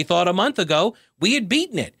maybe they thought a month ago we had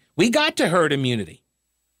beaten it. We got to herd immunity.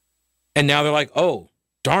 And now they're like, oh,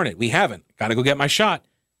 darn it, we haven't. Got to go get my shot.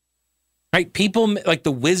 Right? People like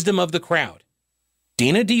the wisdom of the crowd.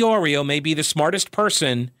 Dina Diorio may be the smartest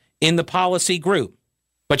person in the policy group,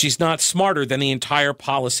 but she's not smarter than the entire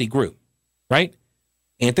policy group. Right?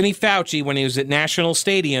 Anthony Fauci, when he was at National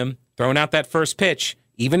Stadium, throwing out that first pitch,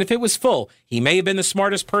 even if it was full, he may have been the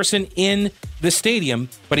smartest person in the stadium,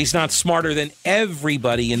 but he's not smarter than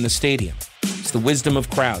everybody in the stadium. It's the wisdom of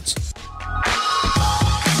crowds.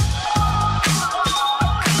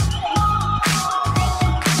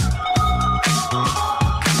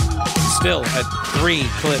 Still at 3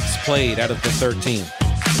 clips played out of the 13.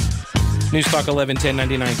 News Talk 1110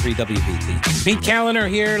 99.3 WBT. Pete Kaliner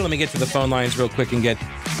here. Let me get to the phone lines real quick and get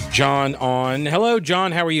John on. Hello,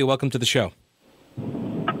 John. How are you? Welcome to the show.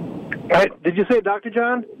 Did you say Dr.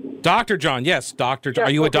 John? Dr. John, yes, Dr. John. Yeah,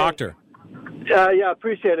 are you a okay. doctor? Yeah,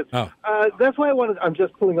 appreciate it. Oh. That's why I'm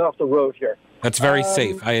just pulling off the road here. That's very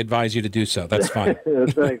safe. I advise you to do so. That's fine.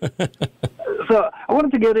 Thanks. So I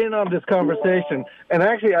wanted to get in on this conversation, and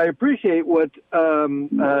actually I appreciate what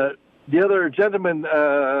the other gentleman,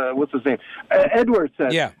 what's his name, Edward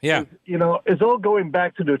said. Yeah. It's all going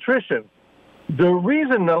back to nutrition. The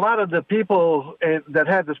reason a lot of the people that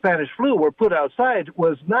had the Spanish flu were put outside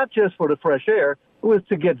was not just for the fresh air; it was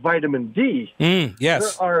to get vitamin D.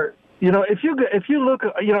 Yes. There are, if you look,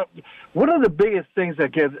 one of the biggest things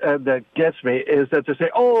that gets me is that they say,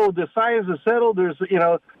 "Oh, the science is settled."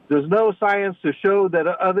 There's no science to show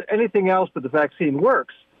that anything else but the vaccine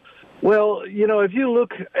works. Well, if you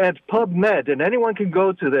look at PubMed, and anyone can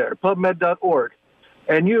go to there, PubMed.org.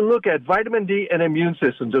 And you look at vitamin D and immune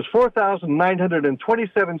system, there's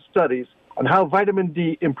 4,927 studies on how vitamin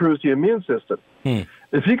D improves the immune system.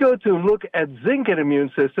 If you go to look at zinc and immune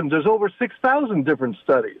system, there's over 6,000 different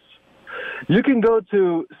studies. You can go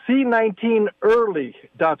to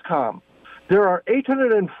C19early.com. There are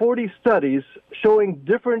 840 studies showing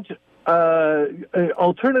different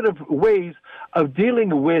alternative ways of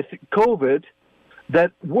dealing with COVID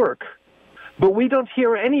that work. But we don't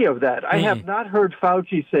hear any of that. I have not heard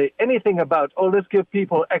Fauci say anything about, let's give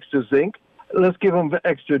people extra zinc. Let's give them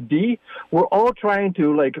extra D. We're all trying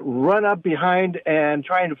to run up behind and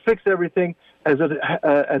trying to fix everything as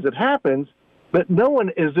it happens. But no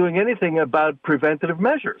one is doing anything about preventative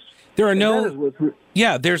measures.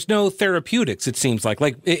 There's no therapeutics, it seems like.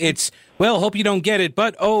 It's, hope you don't get it,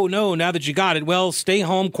 but, oh, no, now that you got it, stay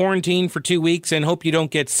home, quarantine for 2 weeks, and hope you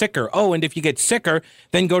don't get sicker. Oh, and if you get sicker,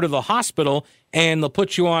 then go to the hospital, and they'll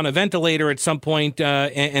put you on a ventilator at some point,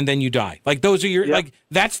 and then you die. Those are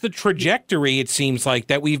that's the trajectory, it seems like,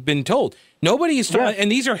 that we've been told. Nobody is, and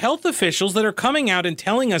these are health officials that are coming out and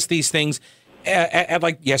telling us these things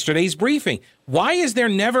at yesterday's briefing. Why is there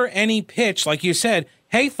never any pitch, like you said,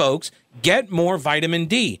 hey, folks, get more vitamin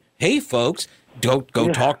D. Hey, folks, go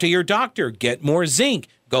talk to your doctor. Get more zinc.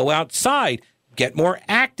 Go outside. Get more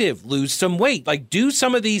active. Lose some weight. Do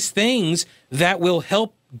some of these things that will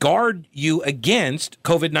help guard you against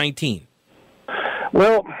COVID-19.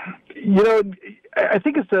 Well, I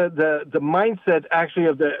think it's the mindset, actually,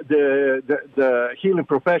 of the healing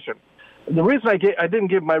profession. The reason I didn't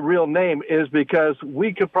give my real name is because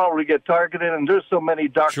we could probably get targeted, and there's so many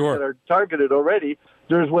doctors that are targeted already.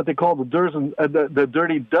 There's what they call the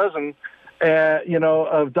dirty dozen,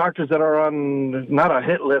 of doctors that are on not a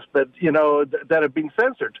hit list, but that have been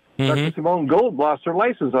censored. Dr. Simone Gold lost her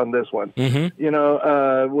license on this one.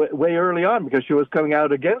 Way early on because she was coming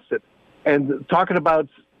out against it and talking about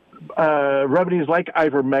remedies like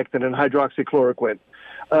ivermectin and hydroxychloroquine.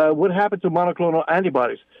 What happened to monoclonal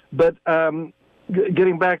antibodies? But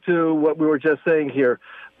getting back to what we were just saying here,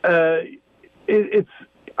 I'm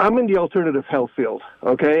in the alternative health field,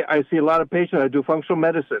 okay? I see a lot of patients. I do functional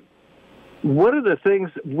medicine. One of the things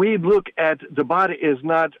we look at the body is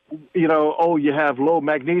not, you have low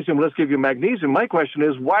magnesium, let's give you magnesium. My question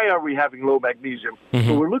is, why are we having low magnesium?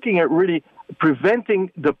 So we're looking at really preventing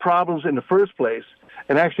the problems in the first place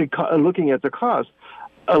and actually looking at the cause.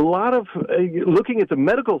 A lot of looking at the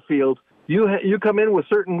medical field, you come in with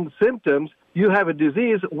certain symptoms, you have a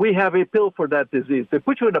disease, we have a pill for that disease. They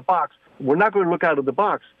put you in a box. We're not going to look out of the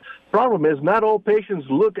box. Problem is, not all patients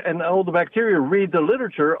look and all the bacteria read the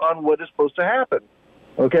literature on what is supposed to happen.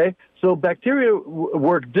 Okay? So bacteria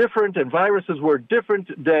work different and viruses work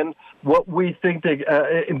different than what we think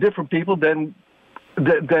in different people than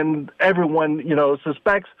everyone,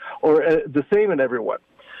 suspects or the same in everyone.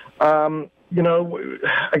 I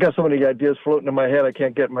got so many ideas floating in my head. I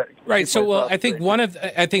can't get my right. So, well, I think one of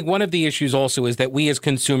the issues also is that we as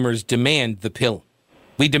consumers demand the pill.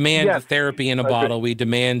 We demand the therapy in a bottle. We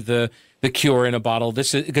demand the cure in a bottle.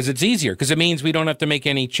 This is because it's easier because it means we don't have to make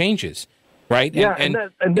any changes, right? And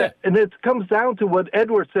it comes down to what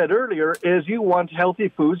Edward said earlier: is you want healthy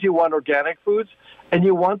foods, you want organic foods, and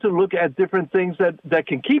you want to look at different things that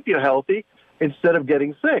can keep you healthy instead of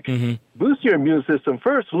getting sick. Boost your immune system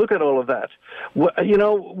first. Look at all of that.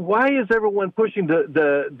 Why is everyone pushing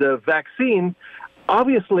the vaccine?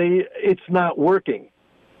 Obviously, it's not working.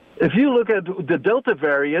 If you look at the Delta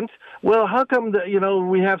variant, well, how come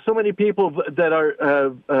we have so many people that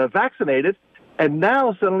are vaccinated, and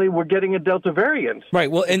now suddenly we're getting a Delta variant?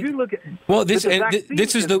 Right. Well, if you look at, this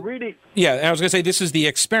is the really, I was going to say this is the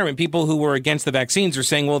experiment. People who were against the vaccines are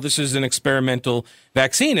saying, well, this is an experimental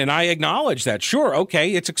vaccine, and I acknowledge that. Sure,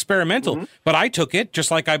 okay, it's experimental, but I took it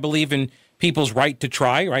just like I believe in people's right to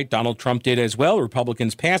try, right? Donald Trump did as well.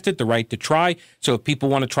 Republicans passed it, the right to try. So if people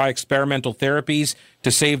want to try experimental therapies to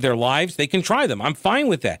save their lives, they can try them. I'm fine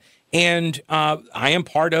with that. And I am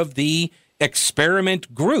part of the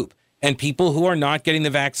experiment group. And people who are not getting the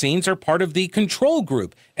vaccines are part of the control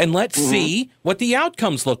group. And let's see what the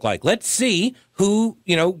outcomes look like. Let's see who,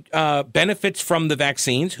 benefits from the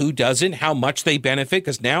vaccines, who doesn't, how much they benefit.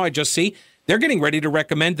 Because now I just see they're getting ready to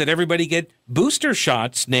recommend that everybody get booster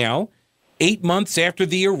shots now, 8 months after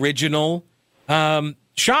the original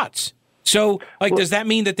shots. So, does that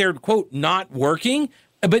mean that they're, quote, not working?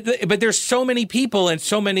 But there's so many people and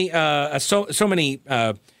so many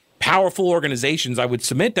powerful organizations, I would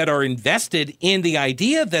submit, that are invested in the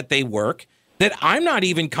idea that they work, that I'm not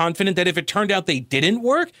even confident that if it turned out they didn't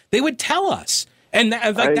work, they would tell us. And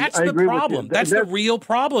that's the problem. That's the real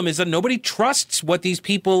problem, is that nobody trusts what these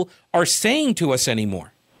people are saying to us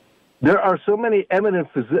anymore. There are so many eminent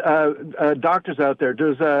doctors out there.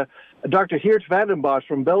 There's Dr. Geert Vandenbosch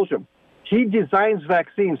from Belgium. He designs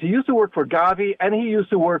vaccines. He used to work for Gavi, and he used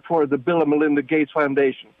to work for the Bill and Melinda Gates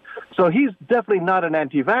Foundation. So he's definitely not an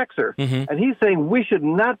anti-vaxxer. And he's saying we should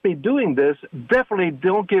not be doing this. Definitely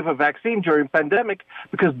don't give a vaccine during pandemic,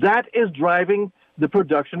 because that is driving the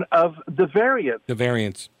production of the variant. The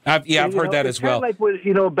variants. I've heard that as well. It's kind of like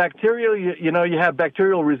with, bacterial, you have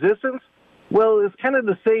bacterial resistance. Well, it's kind of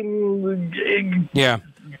the same. Yeah.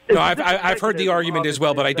 No, I've heard the argument as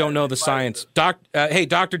well, but I don't know the science. Hey,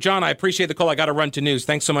 Dr. John, I appreciate the call. I got to run to news.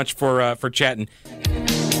 Thanks so much for chatting.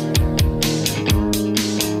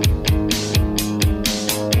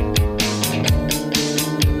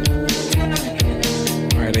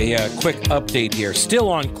 All right, a quick update here. Still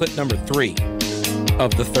on clip number 3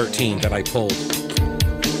 of the 13 that I pulled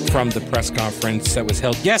from the press conference that was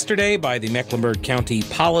held yesterday by the Mecklenburg County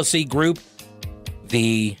Policy Group.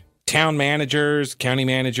 The town managers, county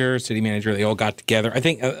manager, city manager, they all got together. I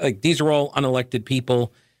think these are all unelected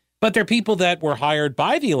people, but they're people that were hired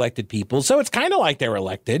by the elected people. So it's kind of like they're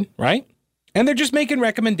elected, right? And they're just making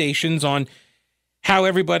recommendations on how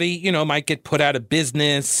everybody, might get put out of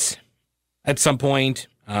business at some point,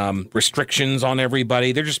 restrictions on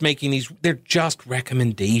everybody. They're just making they're just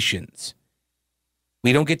recommendations.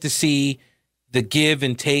 We don't get to see the give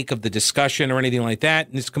and take of the discussion or anything like that.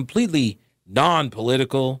 And it's completely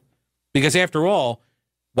non-political, because after all,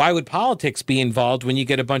 why would politics be involved when you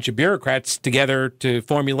get a bunch of bureaucrats together to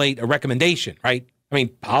formulate a recommendation, right? I mean,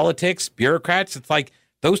 politics, bureaucrats, it's like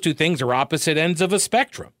those two things are opposite ends of a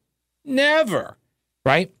spectrum. Never,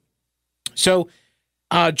 right? So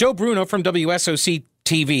Joe Bruno from WSOC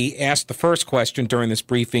TV asked the first question during this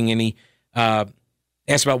briefing, and he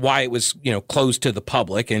asked about why it was, closed to the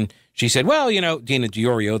public. And she said, well, Dina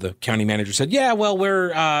Diorio, the county manager, said, yeah, well,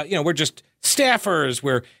 we're just staffers.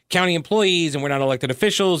 We're county employees and we're not elected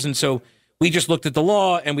officials. And so we just looked at the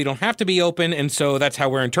law and we don't have to be open. And so that's how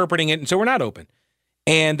we're interpreting it. And so we're not open.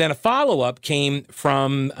 And then a follow-up came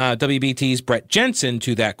from WBT's Brett Jensen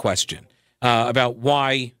to that question about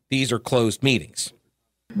why these are closed meetings.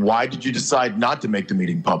 Why did you decide not to make the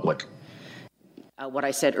meeting public? What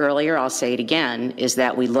I said earlier, I'll say it again, is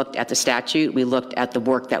that we looked at the statute, we looked at the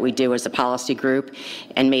work that we do as a policy group,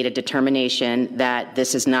 and made a determination that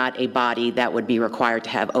this is not a body that would be required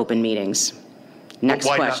to have open meetings. Next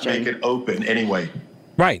why question. Why not make it open anyway?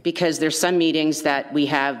 Right. Because there's some meetings that we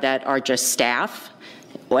have that are just staff,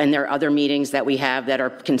 and there are other meetings that we have that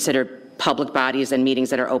are considered public bodies and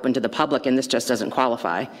meetings that are open to the public, and this just doesn't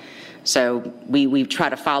qualify. So we try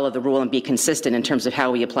to follow the rule and be consistent in terms of how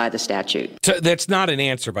we apply the statute. So that's not an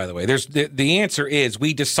answer, by the way. The answer is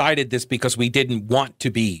we decided this because we didn't want to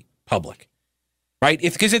be public, right?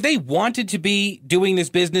 Because if they wanted to be doing this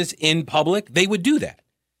business in public, they would do that.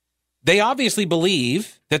 They obviously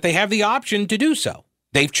believe that they have the option to do so.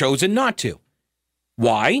 They've chosen not to.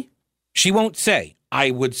 Why? She won't say. I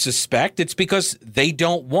would suspect it's because they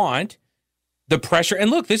don't want the pressure. And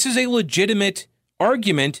look, this is a legitimate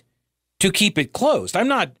argument to keep it closed. I'm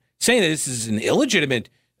not saying that this is an illegitimate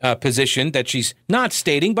position that she's not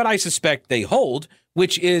stating, but I suspect they hold,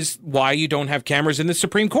 which is why you don't have cameras in the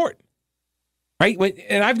Supreme Court, right?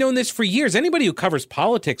 And I've known this for years. Anybody who covers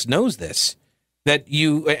politics knows this, that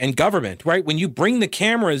and government, right? When you bring the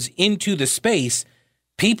cameras into the space,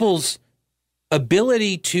 people's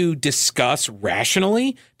ability to discuss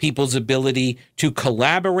rationally, people's ability to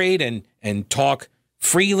collaborate and talk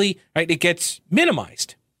freely, right? It gets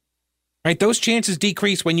minimized. Right, those chances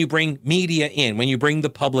decrease when you bring media in, when you bring the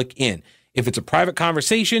public in. If it's a private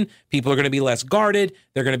conversation, people are going to be less guarded.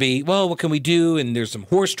 They're going to be, well, what can we do? And there's some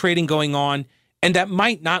horse trading going on, and that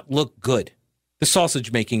might not look good. The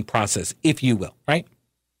sausage making process, if you will, right?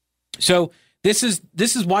 So this is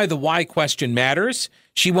why the why question matters.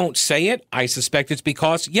 She won't say it. I suspect it's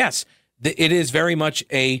because, yes, it is very much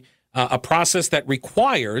a process that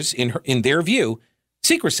requires, in their view,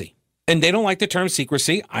 secrecy. And they don't like the term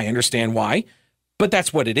secrecy. I understand why, but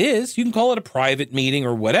that's what it is. You can call it a private meeting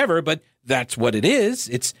or whatever, but that's what it is.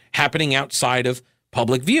 It's happening outside of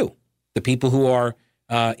public view. The people who are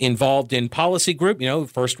involved in policy group,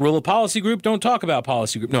 first rule of policy group, don't talk about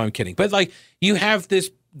policy group. No, I'm kidding. But you have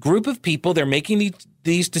this group of people, they're making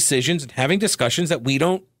these decisions and having discussions that we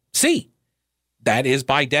don't see. That is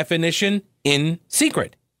by definition in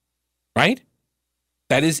secret, right?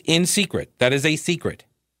 That is in secret. That is a secret.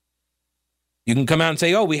 You can come out and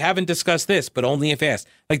say, oh, we haven't discussed this, but only if asked.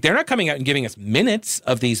 They're not coming out and giving us minutes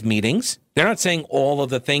of these meetings. They're not saying all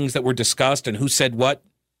of the things that were discussed and who said what,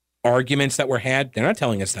 arguments that were had. They're not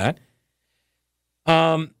telling us that.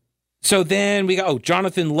 So then we go,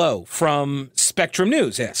 Jonathan Lowe from Spectrum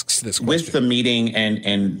News asks this question. With the meeting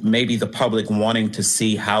and maybe the public wanting to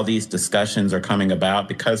see how these discussions are coming about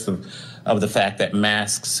because of the fact that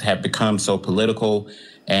masks have become so political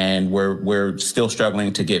and we're still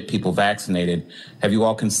struggling to get people vaccinated. Have you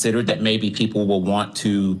all considered that maybe people will want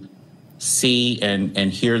to see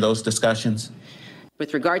and hear those discussions?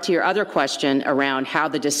 With regard to your other question around how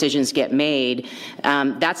the decisions get made,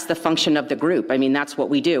 that's the function of the group. I mean, that's what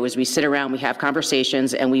we do, is we sit around, we have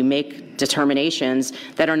conversations, and we make determinations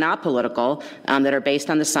that are not political, that are based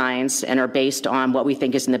on the science and are based on what we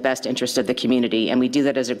think is in the best interest of the community. And we do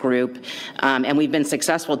that as a group, and we've been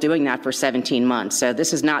successful doing that for 17 months. So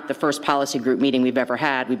this is not the first policy group meeting we've ever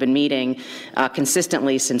had. We've been meeting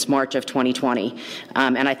consistently since March of 2020.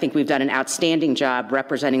 And I think we've done an outstanding job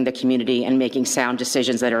representing the community and making sound decisions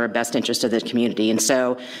that are in best interest of the community. And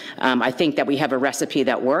so I think that we have a recipe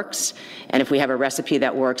that works. And if we have a recipe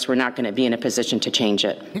that works, we're not going to be in a position to change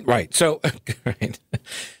it. Right. So, right.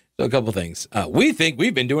 So a couple things. We think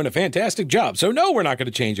we've been doing a fantastic job. So no, we're not going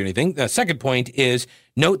to change anything. The second point is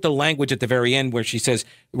note the language at the very end where she says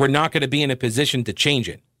we're not going to be in a position to change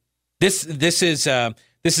it. This is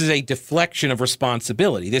a deflection of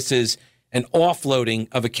responsibility. This is an offloading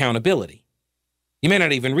of accountability. You may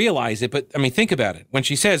not even realize it, but I mean, think about it. When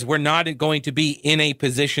she says we're not going to be in a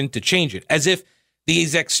position to change it, as if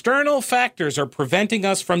these external factors are preventing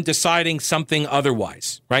us from deciding something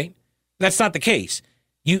otherwise, right? That's not the case.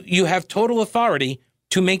 You have total authority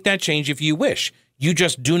to make that change if you wish. You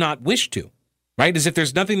just do not wish to, right? As if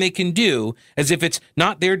there's nothing they can do, as if it's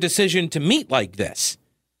not their decision to meet like this.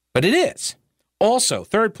 But it is. Also,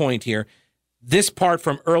 third point here, this part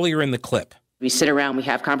from earlier in the clip. We sit around, we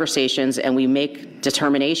have conversations, and we make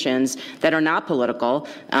determinations that are not political,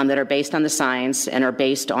 that are based on the science and are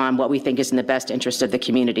based on what we think is in the best interest of the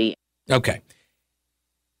community. Okay.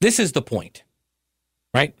 This is the point,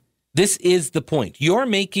 right? This is the point. You're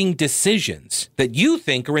making decisions that you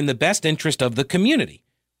think are in the best interest of the community.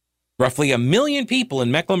 Roughly 1 million people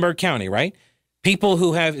in Mecklenburg County, right? People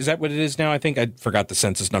who have, is that what it is now? I think I forgot the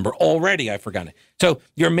census number already. I forgot it. So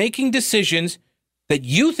you're making decisions that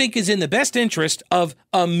you think is in the best interest of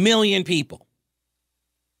 1 million people.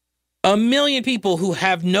 1 million people who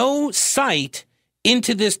have no sight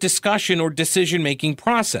into this discussion or decision-making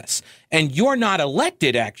process. And you're not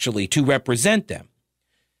elected, actually, to represent them.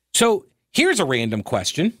 So here's a random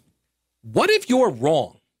question. What if you're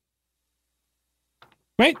wrong?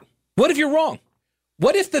 Right? What if you're wrong?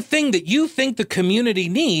 What if the thing that you think the community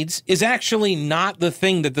needs is actually not the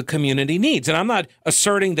thing that the community needs? And I'm not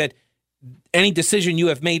asserting that any decision you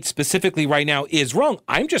have made specifically right now is wrong.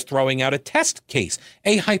 I'm just throwing out a test case,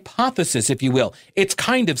 a hypothesis, if you will. It's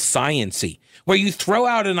kind of science-y, where you throw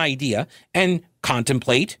out an idea and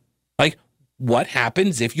contemplate, like, what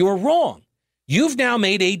happens if you're wrong? You've now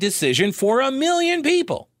made a decision for 1 million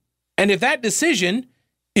people. And if that decision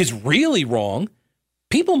is really wrong,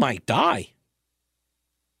 people might die.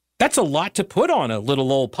 That's a lot to put on a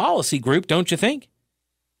little old policy group, don't you think?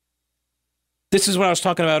 This is what I was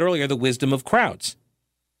talking about earlier, the wisdom of crowds.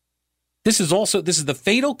 This is the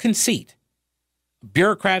fatal conceit.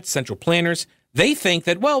 Bureaucrats, central planners, they think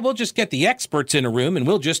that, well, we'll just get the experts in a room and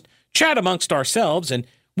we'll just chat amongst ourselves and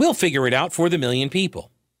we'll figure it out for the 1 million people.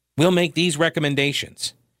 We'll make these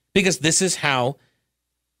recommendations because this is how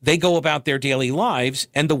they go about their daily lives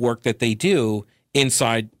and the work that they do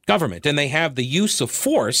inside government. And they have the use of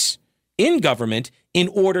force in government in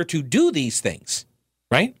order to do these things,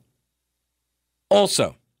 right?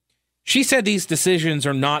 Also, she said these decisions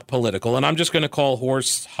are not political, and I'm just going to call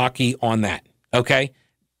horse hockey on that, okay?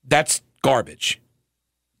 That's garbage.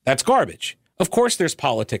 That's garbage. Of course there's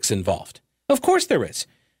politics involved. Of course there is.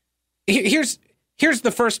 Here's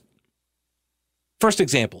the first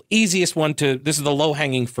example, easiest one this is the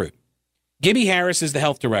low-hanging fruit. Gibby Harris is the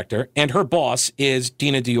health director, and her boss is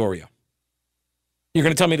Dina Diorio. You're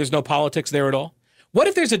going to tell me there's no politics there at all? What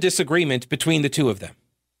if there's a disagreement between the two of them?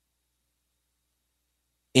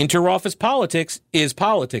 Interoffice politics is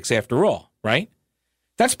politics after all, right?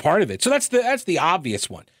 That's part of it. So that's the obvious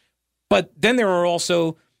one. But then there are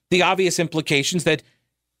also the obvious implications that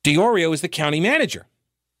Diorio is the county manager.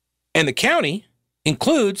 And the county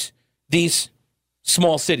includes these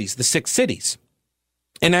small cities, the 6 cities.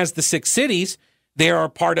 And as the 6 cities, they are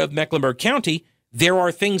part of Mecklenburg County, there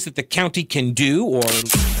are things that the county can do or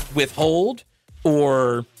withhold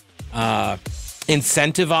or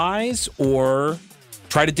incentivize or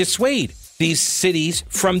try to dissuade these cities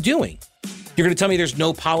from doing. You're going to tell me there's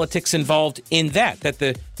no politics involved in that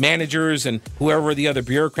the managers and whoever the other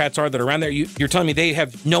bureaucrats are that are around there, you're telling me they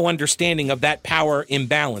have no understanding of that power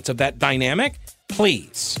imbalance, of that dynamic?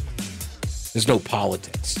 Please. There's no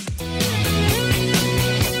politics.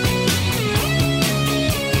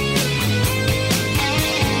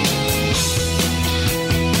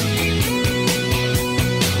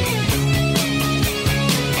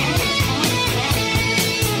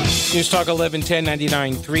 News Talk 1110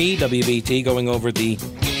 99.3 WBT, going over the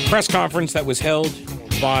press conference that was held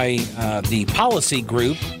by the policy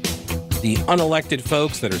group, the unelected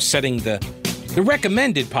folks that are setting the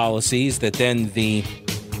recommended policies that then the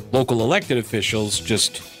local elected officials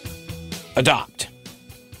just adopt.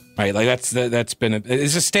 Right? Like it's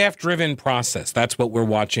a staff-driven process. That's what we're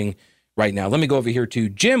watching right now. Let me go over here to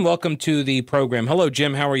Jim. Welcome to the program. Hello,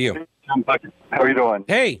 Jim. How are you? Jim Puckett. How are you doing?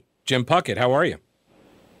 Hey, Jim Puckett. How are you?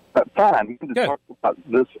 Fine. I'm going to talk about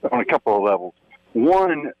this on a couple of levels.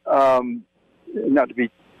 One, not to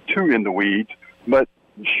be too in the weeds, but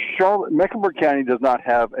Mecklenburg County does not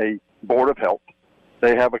have a board of health.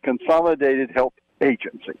 They have a consolidated health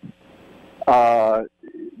agency where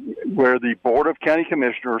the Board of County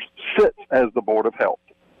Commissioners sits as the Board of Health.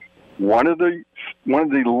 One of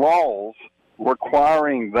the laws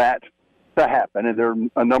requiring that to happen, and there are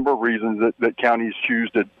a number of reasons that counties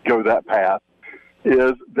choose to go that path,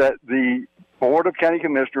 is that the Board of County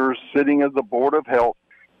Commissioners sitting as the Board of Health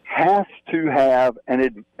has to have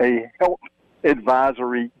a health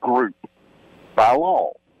advisory group by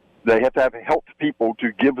law. They have to have health people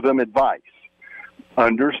to give them advice.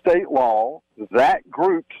 Under state law, that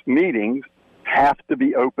group's meetings have to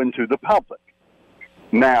be open to the public.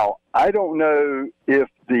 Now, I don't know if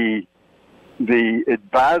the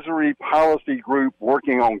advisory policy group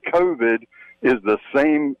working on COVID is the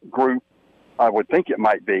same group. I would think it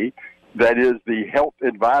might be. That is the health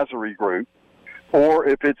advisory group. or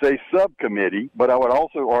if it's a subcommittee. But I would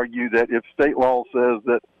also argue that if state law says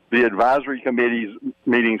that the advisory committees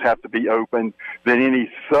meetings have to be open, then any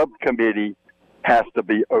subcommittee has to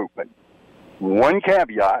be open. One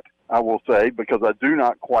caveat, I will say, because I do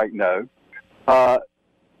not quite know,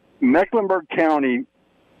 Mecklenburg County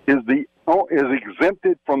is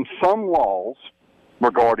exempted from some laws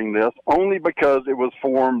regarding this only because it was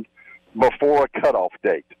formed before a cutoff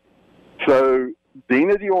date. So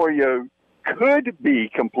Dina DiOrio could be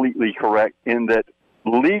completely correct in that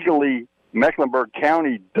legally Mecklenburg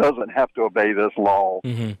County doesn't have to obey this law.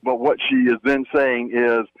 Mm-hmm. But what she is then saying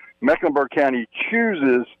is Mecklenburg County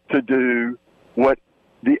chooses to do what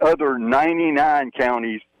the other 99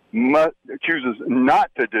 counties chooses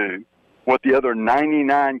not to do, what the other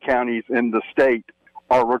 99 counties in the state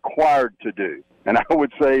are required to do. And I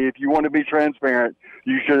would say if you want to be transparent,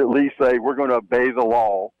 you should at least say we're going to obey the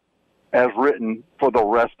law as written for the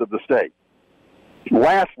rest of the state.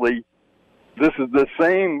 Lastly, this is the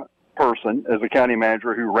same person as the county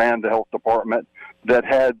manager who ran the health department that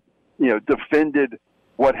had, defended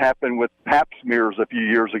what happened with pap smears a few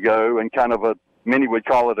years ago and kind of many would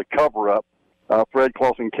call it a cover-up. Fred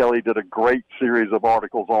Clausen Kelly did a great series of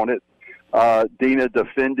articles on it. Dina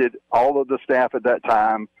defended all of the staff at that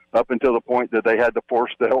time up until the point that they had to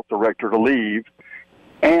force the health director to leave.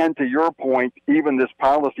 And to your point, even this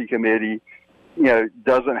policy committee,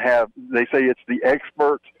 doesn't have, they say it's the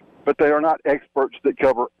experts, but they are not experts that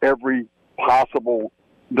cover every possible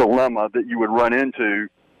dilemma that you would run into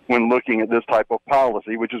when looking at this type of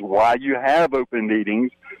policy, which is why you have open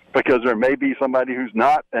meetings, because there may be somebody who's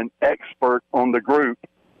not an expert on the group,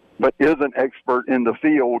 but is an expert in the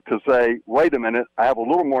field to say, wait a minute, I have a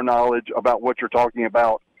little more knowledge about what you're talking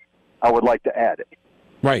about. I would like to add it.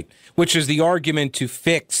 Right, which is the argument to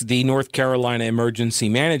fix the North Carolina Emergency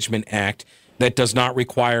Management Act that does not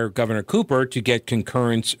require Governor Cooper to get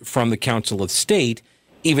concurrence from the Council of State,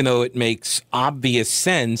 even though it makes obvious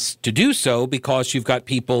sense to do so because you've got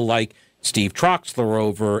people like Steve Troxler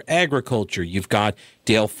over agriculture. You've got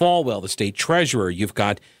Dale Falwell, the state treasurer. You've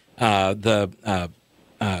got the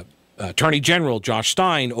Attorney General, Josh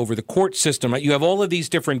Stein, over the court system. Right? You have all of these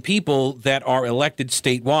different people that are elected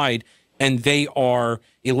statewide, and they are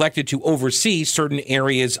elected to oversee certain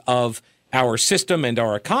areas of our system and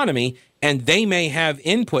our economy, and they may have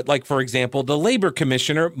input. Like, for example, the labor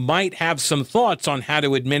commissioner might have some thoughts on how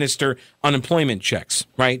to administer unemployment checks,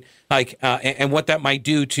 right? Like, and what that might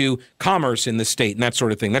do to commerce in the state and that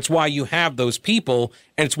sort of thing. That's why you have those people,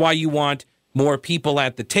 and it's why you want more people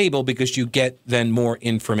at the table, because you get then more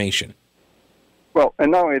information. Well,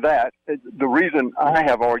 and not only that, the reason I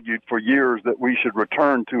have argued for years that we should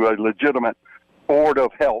return to a legitimate Board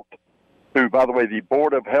of Health, who, by the way, the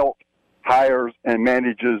Board of Health hires and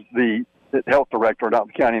manages the health director, not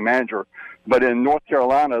the county manager. But in North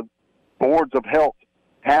Carolina, boards of health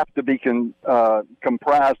have to be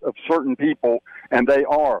comprised of certain people, and they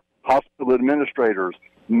are hospital administrators,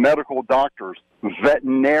 medical doctors,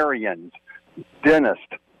 veterinarians, dentists,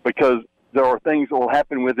 because there are things that will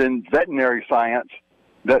happen within veterinary science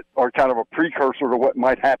that are kind of a precursor to what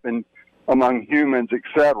might happen among humans,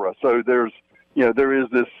 etc. So there is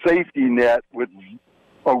this safety net with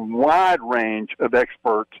a wide range of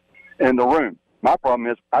experts in the room. My problem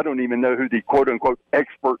is I don't even know who the quote-unquote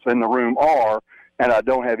experts in the room are, and I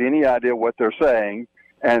don't have any idea what they're saying,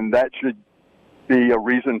 and that should be a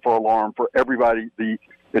reason for alarm for everybody.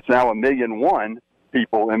 It's now 1,000,001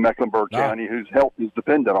 people in Mecklenburg County whose health is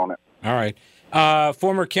dependent on it. All right.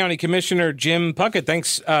 Former County Commissioner Jim Puckett.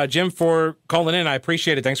 Thanks, Jim, for calling in. I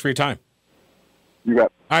appreciate it. Thanks for your time. You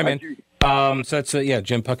bet. All right, man. So that's,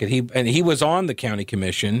 Jim Puckett. He was on the county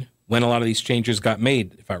commission when a lot of these changes got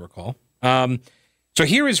made, if I recall. So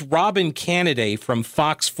here is Robin Canaday from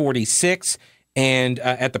Fox 46. And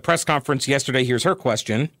at the press conference yesterday, here's her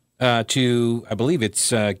question to, I believe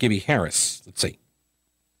it's Gibby Harris. Let's see.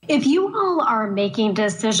 If you all are making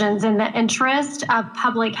decisions in the interest of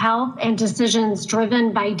public health and decisions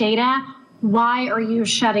driven by data, why are you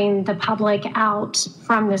shutting the public out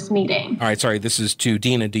from this meeting? All right, sorry, this is to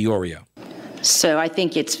Dina DiOrio. So I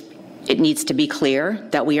think it needs to be clear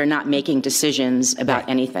that we are not making decisions about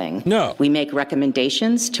anything. No. We make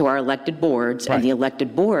recommendations to our elected boards, and the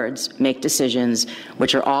elected boards make decisions,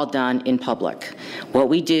 which are all done in public. What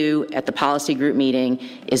we do at the policy group meeting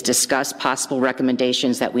is discuss possible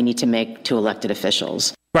recommendations that we need to make to elected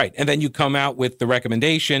officials. Right, and then you come out with the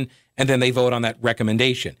recommendation, and then they vote on that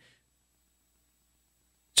recommendation.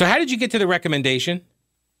 So how did you get to the recommendation?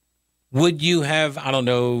 Would you have, I don't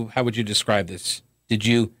know, how would you describe this? Did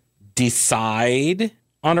you decide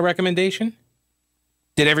on a recommendation?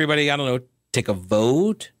 Did everybody, I don't know, take a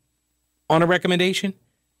vote on a recommendation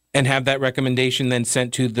and have that recommendation then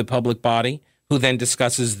sent to the public body, who then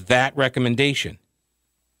discusses that recommendation.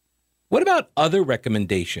 What about other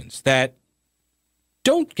recommendations that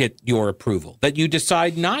don't get your approval, that you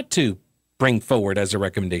decide not to bring forward as a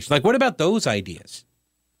recommendation? Like, what about those ideas?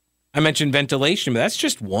 I mentioned ventilation, but that's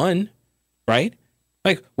just one, right?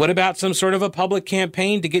 Like, what about some sort of a public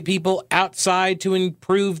campaign to get people outside to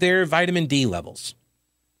improve their vitamin D levels?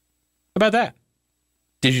 How about that?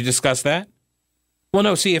 Did you discuss that? Well,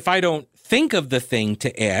 no, see, if I don't think of the thing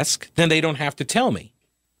to ask, then they don't have to tell me.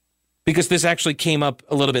 Because this actually came up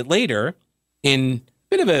a little bit later in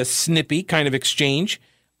a bit of a snippy kind of exchange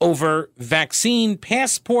over vaccine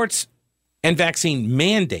passports and vaccine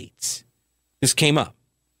mandates. This came up.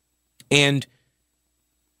 And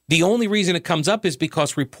the only reason it comes up is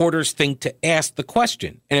because reporters think to ask the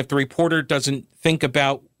question. And if the reporter doesn't think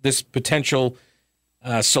about this potential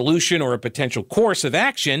solution or a potential course of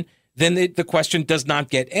action, then the question does not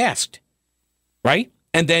get asked, right?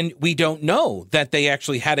 And then we don't know that they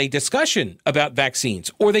actually had a discussion about vaccines,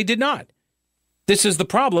 or they did not. This is the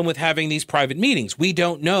problem with having these private meetings. We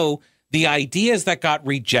don't know the ideas that got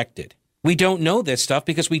rejected. We don't know this stuff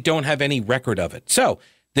because we don't have any record of it. So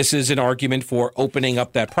this is an argument for opening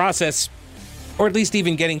up that process, or at least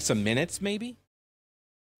even getting some minutes, maybe.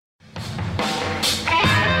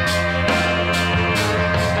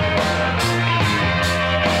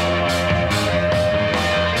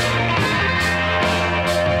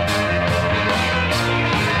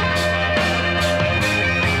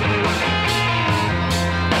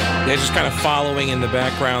 Yeah, just kind of following in the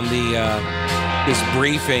background this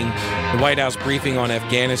briefing, the White House briefing on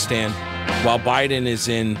Afghanistan, while Biden is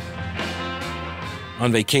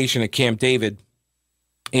on vacation at Camp David.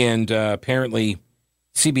 And apparently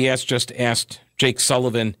CBS just asked Jake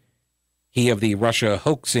Sullivan, he of the Russia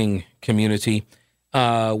hoaxing community,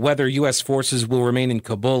 whether U.S. forces will remain in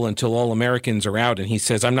Kabul until all Americans are out. And he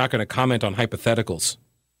says, I'm not going to comment on hypotheticals.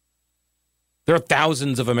 There are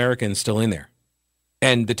thousands of Americans still in there.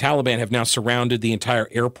 And the Taliban have now surrounded the entire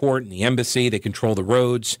airport and the embassy. They control the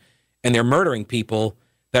roads, and they're murdering people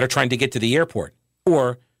that are trying to get to the airport,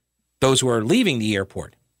 or those who are leaving the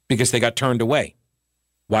airport because they got turned away.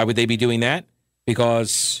 Why would they be doing that?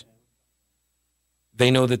 Because they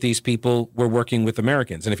know that these people were working with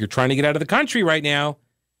Americans. And if you're trying to get out of the country right now,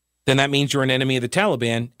 then that means you're an enemy of the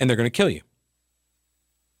Taliban, and they're going to kill you.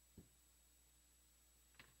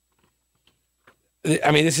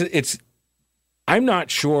 I mean, I'm not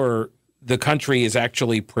sure the country is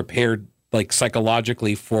actually prepared, like,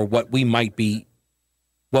 psychologically for what we might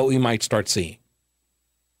start seeing.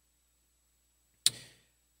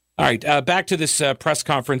 All right, back to this press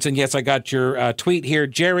conference. And yes, I got your tweet here.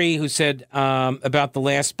 Jerry, who said about the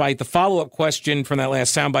last bite, the follow-up question from that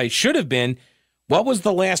last soundbite should have been, what was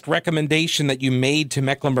the last recommendation that you made to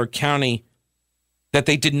Mecklenburg County that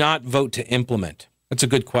they did not vote to implement? That's a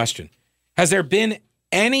good question. Has there been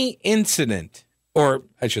any incident, or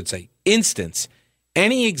I should say instance,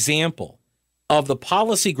 any example of the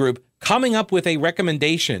policy group coming up with a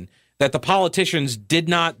recommendation that the politicians did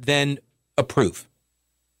not then approve?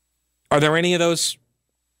 Are there any of those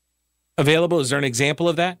available? Is there an example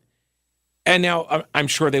of that? And now I'm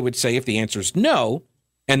sure they would say, if the answer is no,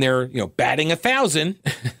 and they're batting 1,000,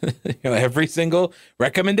 every single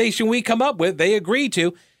recommendation we come up with, they agree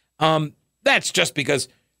to. That's just because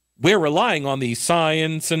we're relying on the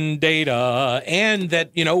science and data, and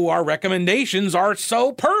that, our recommendations are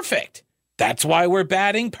so perfect. That's why we're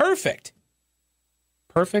batting perfect.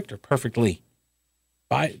 Perfect or perfectly?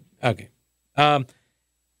 Okay.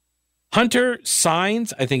 Hunter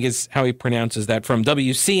Signs, I think is how he pronounces that, from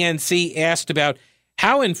WCNC, asked about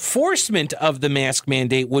how enforcement of the mask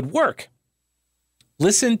mandate would work.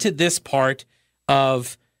 Listen to this part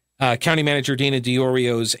of County Manager Dina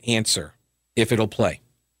DiOrio's answer, if it'll play.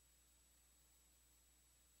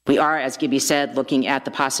 We are, as Gibby said, looking at the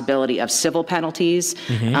possibility of civil penalties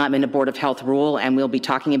in the Board of Health rule, and we'll be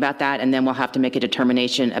talking about that, and then we'll have to make a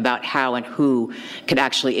determination about how and who could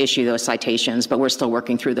actually issue those citations, but we're still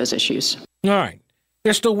working through those issues. All right.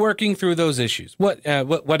 They're still working through those issues. What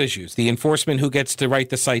issues? The enforcement, who gets to write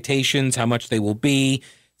the citations, how much they will be,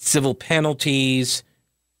 civil penalties.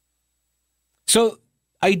 So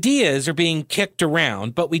ideas are being kicked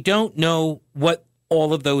around, but we don't know what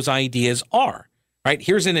all of those ideas are. Right?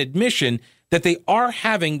 Here's an admission that they are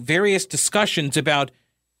having various discussions about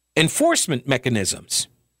enforcement mechanisms,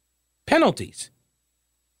 penalties.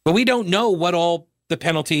 But we don't know what all the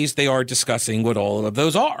penalties they are discussing, what all of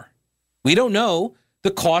those are. We don't know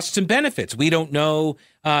the costs and benefits. We don't know,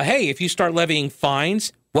 hey, if you start levying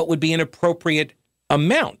fines, what would be an appropriate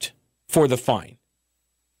amount for the fine?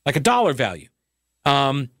 like a dollar value.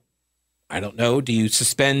 I don't know. Do you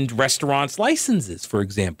suspend restaurants' licenses, for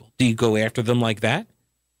example? Do you go after them like that?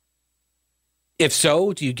 If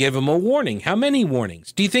so, do you give them a warning? How many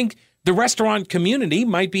warnings? Do you think the restaurant community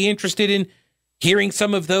might be interested in hearing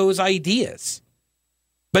some of those ideas?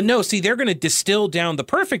 But no, see, they're going to distill down the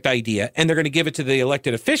perfect idea, and they're going to give it to the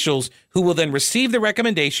elected officials, who will then receive the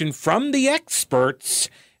recommendation from the experts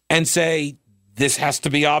and say, this has to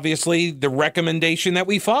be obviously the recommendation that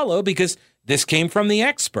we follow because this came from the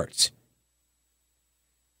experts.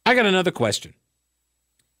 I got another question.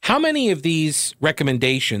 How many of these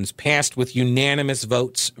recommendations passed with unanimous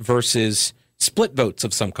votes versus split votes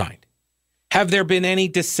of some kind? Have there been any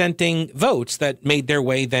dissenting votes that made their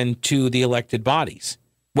way then to the elected bodies?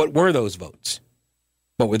 What were those votes?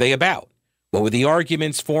 What were they about? What were the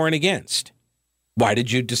arguments for and against? Why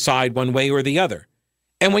did you decide one way or the other?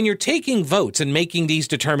 And when you're taking votes and making these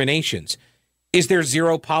determinations, is there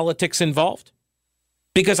zero politics involved?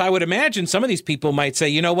 Because I would imagine some of these people might say,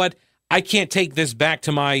 you know what, I can't take this back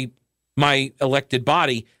to my elected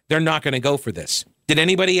body. They're not going to go for this. Did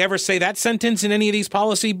anybody ever say that sentence in any of these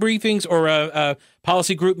policy briefings or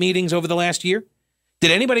policy group meetings over the last year?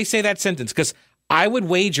 Did anybody say that sentence? Because I would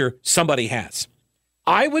wager somebody has.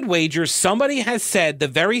 I would wager somebody has said the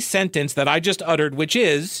very sentence that I just uttered, which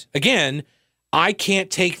is, again, I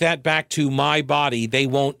can't take that back to my body. They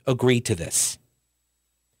won't agree to this.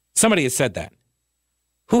 Somebody has said that.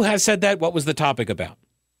 Who has said that? What was the topic about?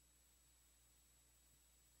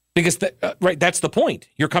 Because that's the point.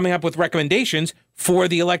 You're coming up with recommendations for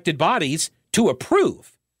the elected bodies to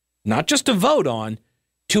approve, not just to vote on,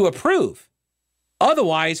 to approve.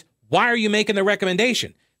 Otherwise, why are you making the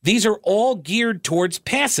recommendation? These are all geared towards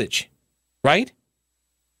passage, right?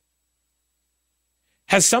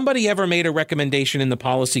 Has somebody ever made a recommendation in the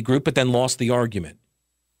policy group but then lost the argument?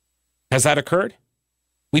 Has that occurred?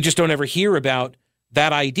 We just don't ever hear about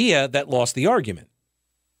that idea that lost the argument.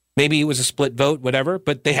 Maybe it was a split vote, whatever,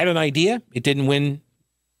 but they had an idea. It didn't win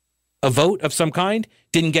a vote of some kind,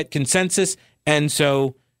 didn't get consensus, and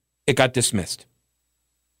so it got dismissed.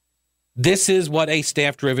 This is what a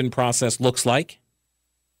staff-driven process looks like.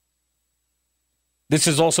 This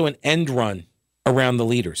is also an end run around the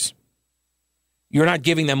leaders. You're not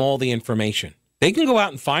giving them all the information. They can go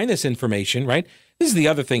out and find this information, right? This is the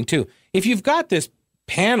other thing, too. If you've got this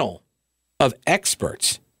panel of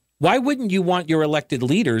experts, why wouldn't you want your elected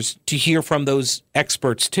leaders to hear from those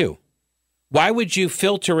experts, too? Why would you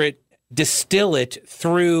filter it, distill it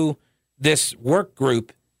through this work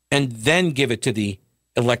group, and then give it to the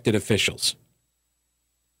elected officials?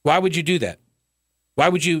 Why would you do that? Why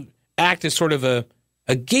would you act as sort of a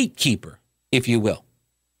gatekeeper, if you will?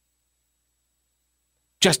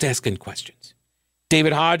 Just asking questions.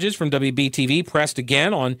 David Hodges from WBTV pressed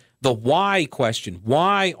again on the why question.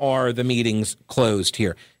 Why are the meetings closed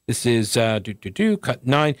here? This is cut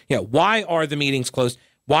 9. Yeah, why are the meetings closed?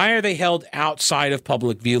 Why are they held outside of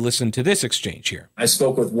public view? Listen to this exchange here. I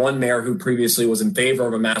spoke with one mayor who previously was in favor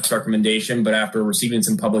of a mask recommendation, but after receiving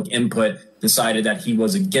some public input, decided that he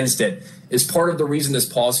was against it. Is part of the reason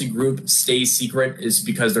this policy group stays secret is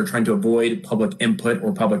because they're trying to avoid public input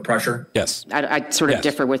or public pressure? Yes. I sort of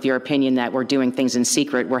differ with your opinion that we're doing things in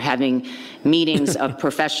secret. We're having meetings of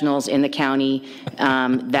professionals in the county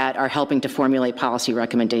that are helping to formulate policy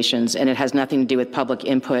recommendations, and it has nothing to do with public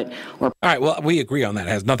input. All right, well, we agree on that.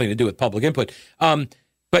 It has nothing to do with public input.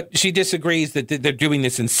 But she disagrees that they're doing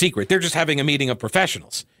this in secret. They're just having a meeting of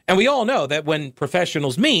professionals. And we all know that when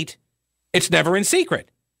professionals meet, it's never in secret.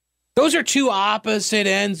 Those are two opposite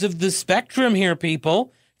ends of the spectrum here,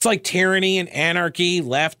 people. It's like tyranny and anarchy,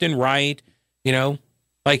 left and right, you know,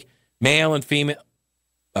 like male and female.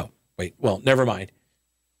 Oh, wait, well, never mind.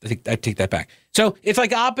 I take that back. So it's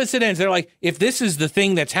like opposite ends. They're like, if this is the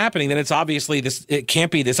thing that's happening, then it's obviously this. It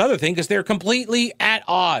can't be this other thing because they're completely at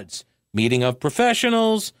odds. Meeting of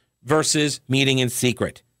professionals versus meeting in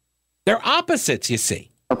secret. They're opposites, you see.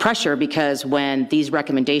 Pressure, because when these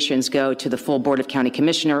recommendations go to the full Board of County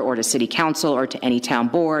Commissioner or to City Council or to any town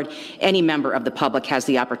board, any member of the public has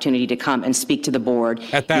the opportunity to come and speak to the board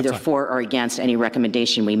either for or against any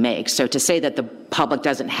recommendation we make. So to say that the public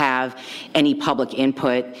doesn't have any public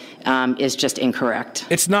input is just incorrect.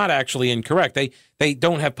 It's not actually incorrect. They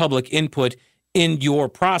don't have public input in your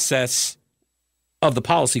process of the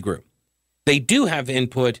policy group. They do have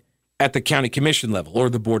input at the county commission level or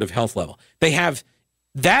the Board of Health level. They have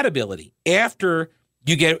that ability after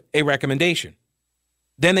you get a recommendation.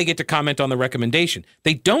 Then they get to comment on the recommendation.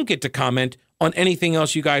 They don't get to comment on anything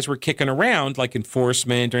else you guys were kicking around, like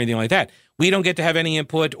enforcement or anything like that. We don't get to have any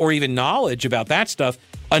input or even knowledge about that stuff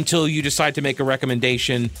until you decide to make a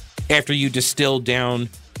recommendation after you distill down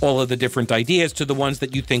all of the different ideas to the ones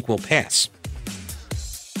that you think will pass.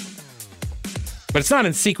 But it's not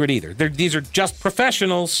in secret either. These are just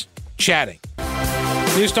professionals chatting.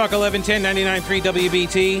 News Talk 1110 99.3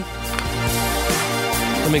 WBT.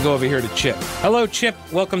 Let me go over here to Chip. Hello, Chip.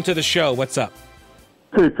 Welcome to the show. What's up?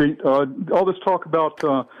 Hey, Pete. All this talk about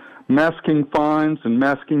masking fines and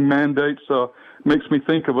masking mandates makes me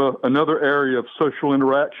think of another area of social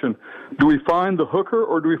interaction. Do we find the hooker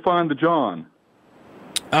or do we find the John?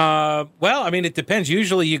 Well, I mean, it depends.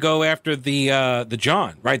 Usually you go after the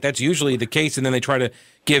John, right? That's usually the case, and then they try to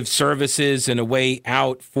give services and a way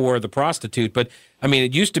out for the prostitute. But, I mean,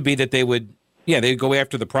 it used to be that they'd go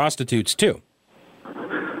after the prostitutes, too.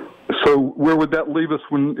 So where would that leave us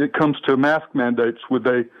when it comes to mask mandates? Would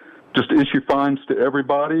they just issue fines to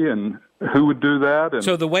everybody, and who would do that?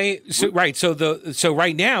 And So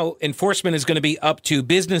right now, enforcement is going to be up to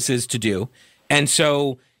businesses to do, and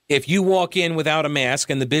so if you walk in without a mask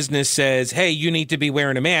and the business says, hey, you need to be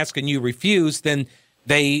wearing a mask, and you refuse, then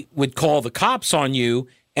they would call the cops on you,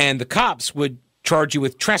 and the cops would charge you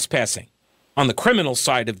with trespassing on the criminal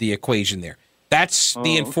side of the equation there. That's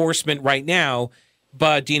the enforcement right now.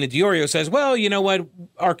 But Dina Diorio says, well, you know what?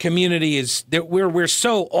 Our community is, we're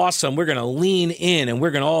so awesome. We're going to lean in, and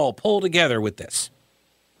we're going to all pull together with this.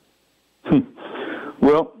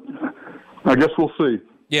 Well, I guess we'll see.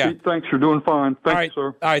 Yeah. Pete, thanks. You're doing fine. Thanks, sir.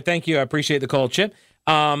 All right. Thank you. I appreciate the call, Chip.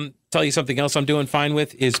 Tell you something else I'm doing fine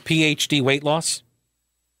with is PhD weight loss.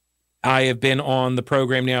 I have been on the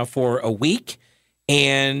program now for a week,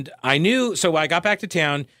 and I got back to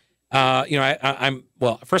town.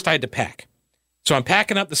 First I had to pack. So I'm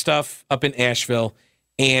packing up the stuff up in Asheville,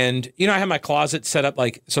 and, I have my closet set up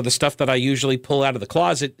so the stuff that I usually pull out of the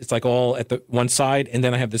closet, it's like all at the one side, and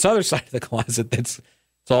then I have this other side of the closet it's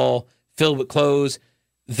all filled with clothes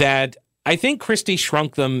that I think Christy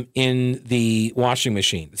shrunk them in the washing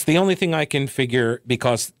machine. It's the only thing I can figure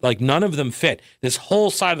because, none of them fit. This whole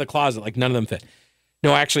side of the closet, none of them fit.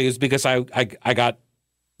 No, actually, it's because I got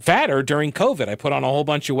fatter during COVID. I put on a whole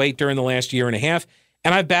bunch of weight during the last year and a half,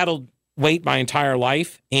 and I battled weight my entire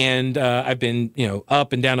life, and I've been,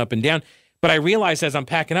 up and down. But I realized as I'm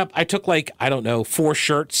packing up, I took 4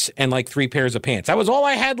 shirts and 3 pairs of pants. That was all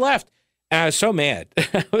I had left. And I was so mad.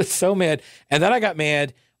 I was so mad. And then I got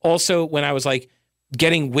mad also when I was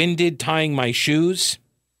getting winded tying my shoes.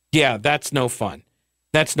 Yeah, that's no fun.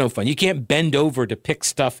 That's no fun. You can't bend over to pick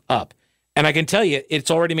stuff up. And I can tell you, it's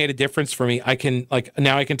already made a difference for me. I can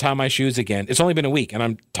now I can tie my shoes again. It's only been a week, and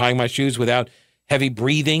I'm tying my shoes without heavy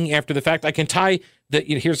breathing after the fact. I can tie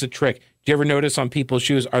here's the trick. Do you ever notice on people's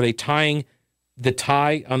shoes, are they tying the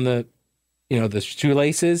tie on the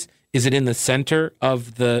shoelaces? Is it in the center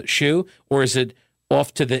of the shoe, or is it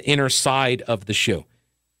off to the inner side of the shoe?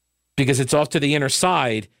 Because it's off to the inner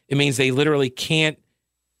side, it means they literally can't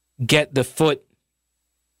get the foot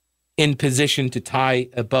in position to tie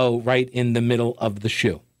a bow right in the middle of the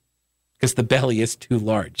shoe because the belly is too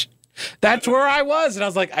large. That's where I was, and I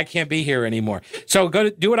was like, I can't be here anymore. So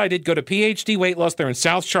do what I did. Go to PhD Weight Loss. They're in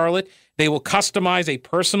South Charlotte. They will customize a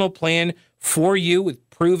personal plan for you with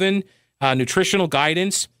proven nutritional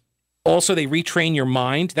guidance. Also, they retrain your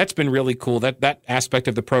mind. That's been really cool, that aspect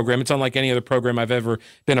of the program. It's unlike any other program I've ever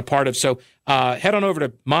been a part of. So head on over to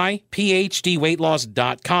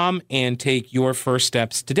myphdweightloss.com and take your first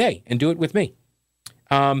steps today and do it with me.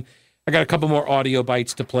 I got a couple more audio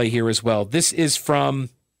bites to play here as well. This is from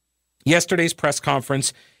yesterday's press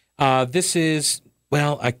conference. This is,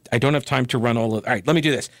 I don't have time to run all of. All right, let me do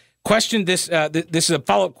this. This is a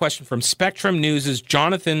follow-up question from Spectrum News'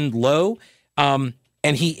 Jonathan Lowe.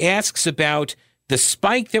 And he asks about the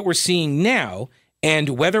spike that we're seeing now and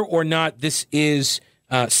whether or not this is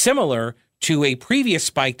similar to a previous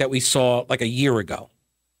spike that we saw a year ago.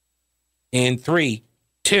 In 3,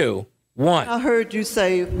 2, 1. I heard you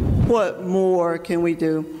say, what more can we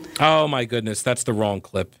do? Oh, my goodness. That's the wrong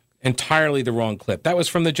clip. Entirely the wrong clip. That was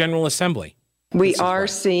from the General Assembly. We are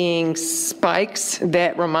seeing spikes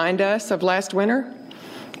that remind us of last winter.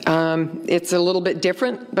 It's a little bit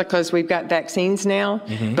different because we've got vaccines now,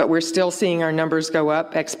 but we're still seeing our numbers go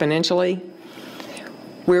up exponentially.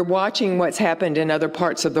 We're watching what's happened in other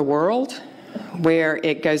parts of the world where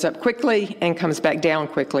it goes up quickly and comes back down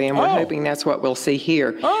quickly, and we're hoping that's what we'll see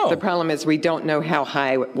here. The problem is we don't know how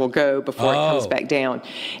high it will go before it comes back down,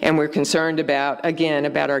 and we're concerned about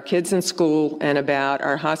our kids in school and about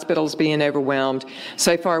our hospitals being overwhelmed.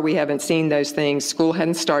 So far we haven't seen those things. School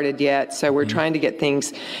hadn't started yet, so we're trying to get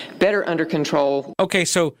things better under control. Okay,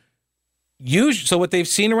 so what they've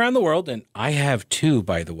seen around the world, and I have too,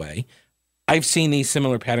 by the way, I've seen these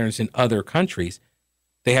similar patterns in other countries.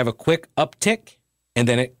 They have a quick uptick, and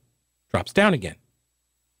then it drops down again.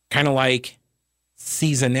 kind of like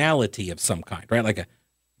seasonality of some kind, right? Like a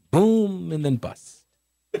boom and then bust,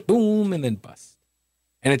 boom and then bust.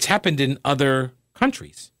 And it's happened in other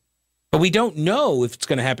countries. But we don't know if it's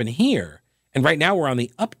going to happen here. And right now we're on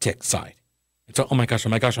the uptick side. It's oh my gosh, oh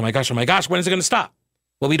my gosh, oh my gosh, oh my gosh. When is it going to stop?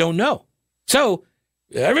 Well, we don't know. So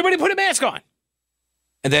everybody put a mask on.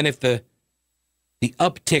 And then if the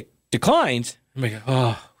uptick declines, I'm like,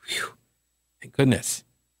 oh, whew, thank goodness.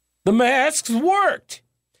 The masks worked.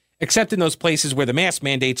 Except in those places where the mask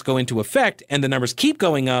mandates go into effect and the numbers keep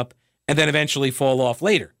going up and then eventually fall off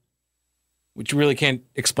later, which really can't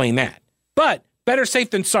explain that. But better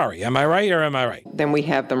safe than sorry. Am I right or am I right? Than we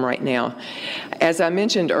have them right now. As I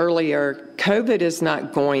mentioned earlier, COVID is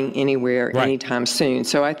not going anywhere anytime soon.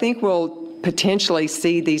 So I think we'll potentially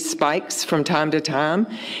see these spikes from time to time,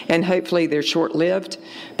 and hopefully they're short-lived,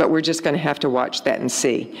 but we're just going to have to watch that and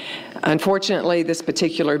see. Unfortunately, this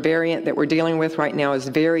particular variant that we're dealing with right now is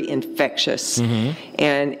very infectious,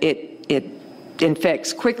 and it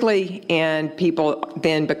infects quickly, and people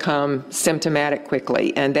then become symptomatic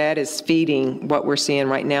quickly, and that is feeding what we're seeing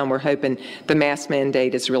right now, and we're hoping the mask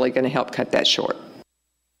mandate is really going to help cut that short.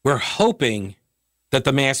 We're hoping that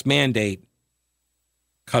the mask mandate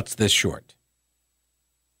cuts this short.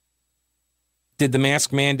 Did the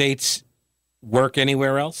mask mandates work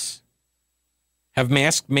anywhere else? Have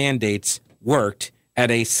mask mandates worked at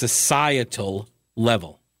a societal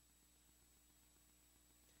level?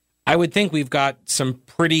 I would think we've got some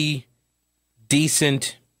pretty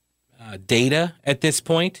decent data at this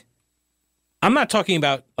point. I'm not talking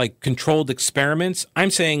about like controlled experiments.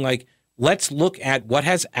 I'm saying like, let's look at what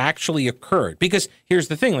has actually occurred. Because here's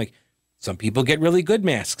the thing, like some people get really good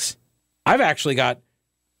masks. I've got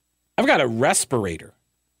a respirator.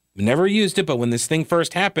 Never used it, but when this thing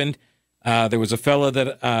first happened, there was a fellow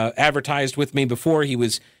that advertised with me before. He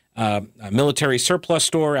was a military surplus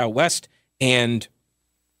store out west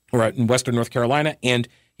or in Western North Carolina, and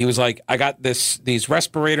he was like, I got these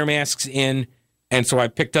respirator masks in, and so I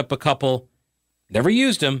picked up a couple, never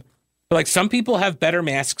used them, but like some people have better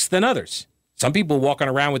masks than others. Some people walking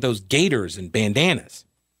around with those gaiters and bandanas,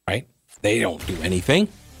 right? They don't do anything.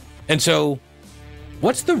 And so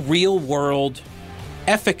what's the real world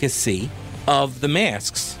efficacy of the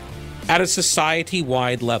masks at a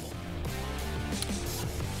society-wide level?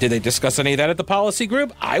 Did they discuss any of that at the policy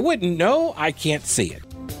group? I wouldn't know. I can't see it.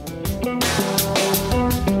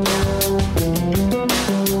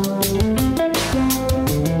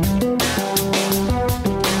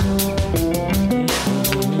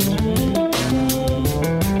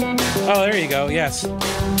 Oh, there you go. Yes.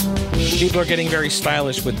 People are getting very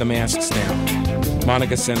stylish with the masks now.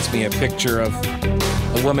 Monica sends me a picture of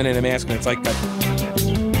a woman in a mask, and it's like got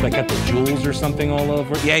the jewels or something all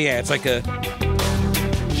over. Yeah. It's like a,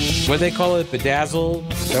 what do they call it?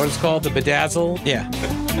 Bedazzle? Is that what it's called? The bedazzle? Yeah.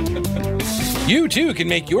 You, too, can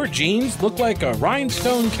make your jeans look like a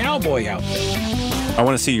rhinestone cowboy outfit. I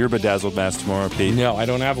want to see your bedazzled mask tomorrow, Pete. No, I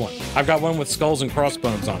don't have one. I've got one with skulls and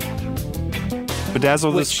crossbones on it.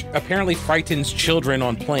 Bedazzled, which apparently frightens children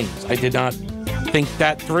on planes. I did not think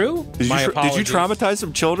that through. Did you traumatize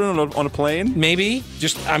some children on a plane? Maybe.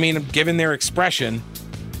 Given their expression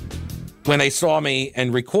when they saw me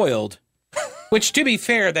and recoiled, which, to be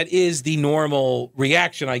fair, that is the normal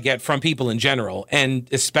reaction I get from people in general, and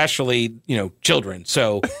especially, children.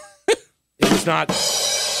 So it was not.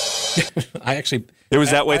 It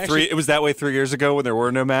was that way 3 years ago when there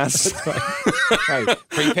were no masks. Right.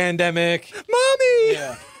 Pre-pandemic. Mommy!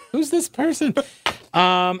 Yeah. Who's this person?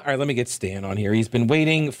 All right, let me get Stan on here. He's been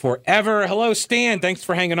waiting forever. Hello, Stan. Thanks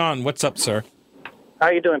for hanging on. What's up, sir?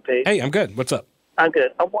 How you doing, Pete? Hey, I'm good. What's up? I'm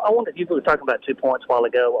good. I wanted, you were talking about 2 points a while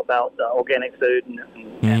ago about organic food,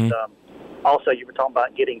 and also you were talking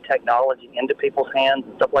about getting technology into people's hands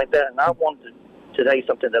and stuff like that. And I wanted to tell you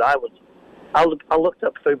something that I looked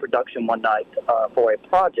up food production one night for a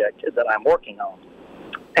project that I'm working on,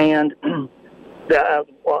 and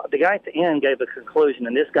the guy at the end gave a conclusion,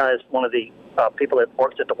 and this guy is one of the people that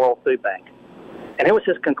works at the World Food Bank, and it was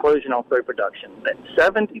his conclusion on food production that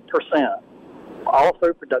 70% of all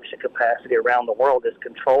food production capacity around the world is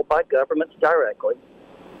controlled by governments directly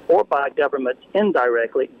or by governments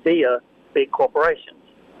indirectly via big corporations.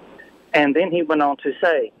 And then he went on to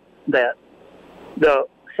say that the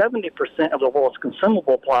 70% of the world's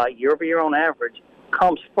consumable supply year-over-year on average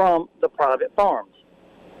comes from the private farms.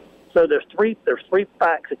 So there's three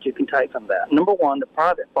facts that you can take from that. Number one, the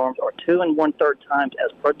private farms are 2 1/3 times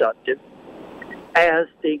as productive as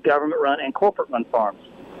the government-run and corporate-run farms.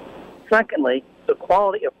 Secondly, the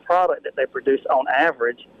quality of product that they produce on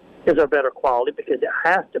average is a better quality because it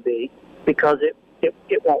has to be, because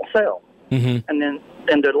it won't sell. Mm-hmm. And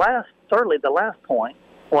then the last point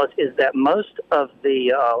is that most of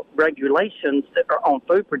the regulations that are on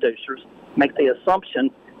food producers make the assumption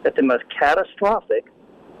that the most catastrophic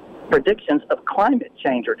predictions of climate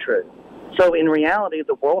change are true. So in reality,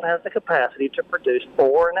 the world has the capacity to produce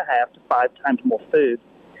 4.5 to 5 times more food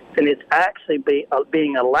than it's actually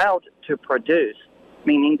being allowed to produce,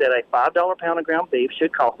 meaning that a $5 pound of ground beef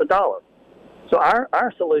should cost $1. So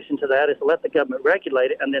our solution to that is to let the government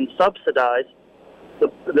regulate it and then subsidize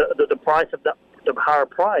the price of the higher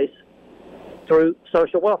price through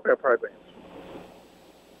social welfare programs.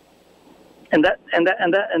 And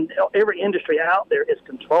every industry out there is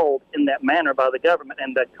controlled in that manner by the government,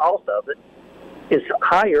 and the cost of it is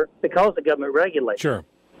higher because the government regulates. Sure.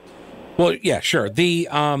 Well, yeah, sure.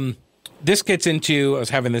 This gets into, I was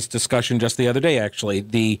having this discussion just the other day, actually,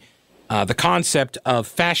 the concept of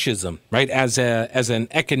fascism, right, as an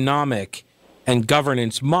economic and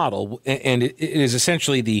governance model, and it is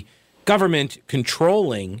essentially the government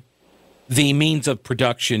controlling the means of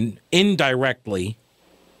production indirectly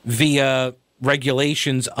via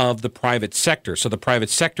regulations of the private sector. So the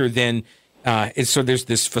private sector then there's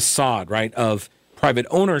this facade, right, of private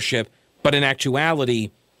ownership, but in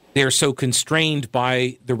actuality, they're so constrained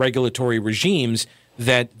by the regulatory regimes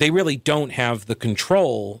that they really don't have the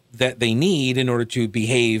control that they need in order to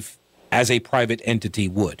behave as a private entity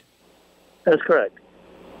would. That's correct.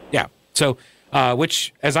 Yeah. So,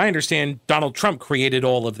 which, as I understand, Donald Trump created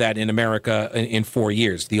all of that in America in 4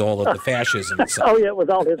 years, all of the fascism and stuff. Oh, yeah, it was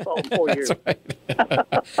all his fault in 4 years. Right.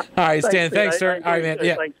 All right, Stan. Thanks, sir. All right, man.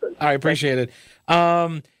 Yeah. I appreciate it.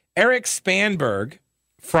 Eric Spanberg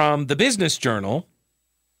from the Business Journal,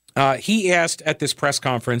 he asked at this press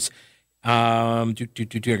conference, I got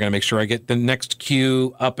to make sure I get the next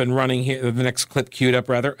cue up and running here, the next clip queued up,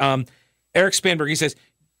 rather. Eric Spanberg, he says,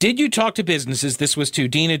 did you talk to businesses? This was to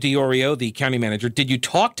Dina Diorio, the county manager. Did you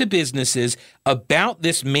talk to businesses about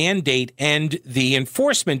this mandate and the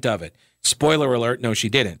enforcement of it? Spoiler alert, no, she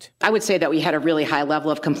didn't. I would say that we had a really high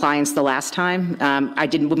level of compliance the last time.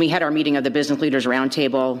 When we had our meeting of the Business Leaders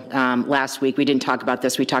Roundtable last week, we didn't talk about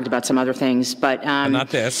this. We talked about some other things, but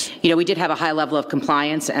not this. We did have a high level of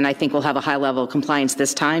compliance, and I think we'll have a high level of compliance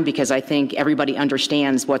this time because I think everybody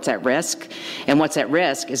understands what's at risk. And what's at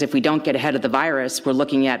risk is if we don't get ahead of the virus, we're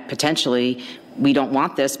looking at potentially, we don't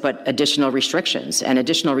want this, but additional restrictions. And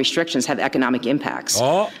additional restrictions have economic impacts.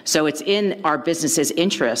 So it's in our business's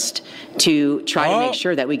interest to try to make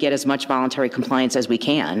sure that we get as much voluntary compliance as we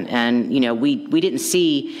can. And, we didn't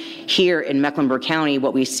see here in Mecklenburg County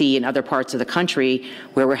what we see in other parts of the country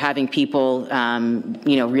where we're having people,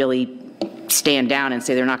 really stand down and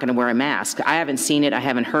say they're not going to wear a mask. I haven't seen it. I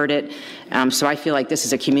haven't heard it. So I feel like this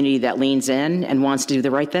is a community that leans in and wants to do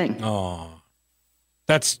the right thing.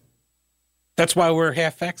 That's why we're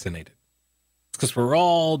half vaccinated. It's because we're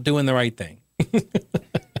all doing the right thing.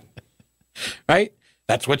 Right?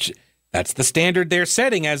 That's the standard they're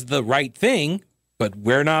setting as the right thing, but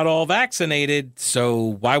we're not all vaccinated,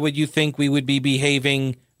 so why would you think we would be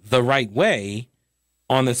behaving the right way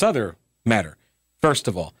on this other matter? First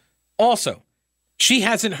of all. Also, she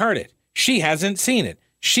hasn't heard it. She hasn't seen it.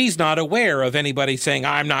 She's not aware of anybody saying,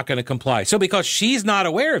 I'm not going to comply. So because she's not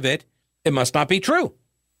aware of it, it must not be true.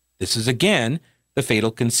 This is, again, the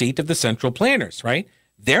fatal conceit of the central planners, right?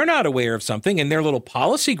 They're not aware of something, and their little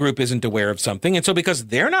policy group isn't aware of something. And so because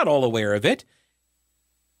they're not all aware of it,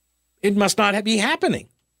 it must not be happening.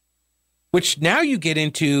 Which now you get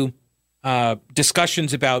into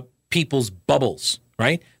discussions about people's bubbles,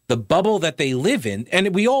 right? The bubble that they live in,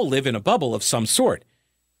 and we all live in a bubble of some sort,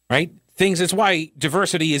 right? That's why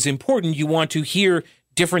diversity is important. You want to hear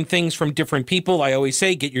different things from different people. I always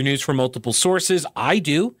say, get your news from multiple sources. I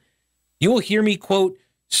do. You will hear me quote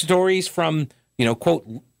stories from,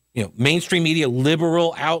 mainstream media,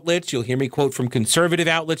 liberal outlets. You'll hear me quote from conservative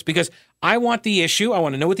outlets because I want the issue. I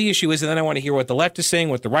want to know what the issue is, and then I want to hear what the left is saying,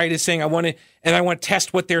 what the right is saying. I want to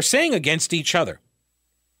test what they're saying against each other.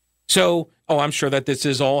 So, I'm sure that this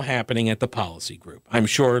is all happening at the policy group. I'm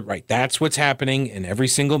sure, right, that's what's happening in every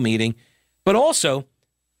single meeting. But also,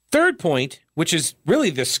 third point, which is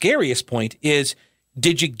really the scariest point, is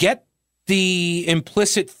did you get the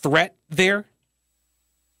implicit threat there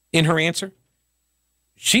in her answer?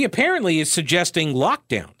 She apparently is suggesting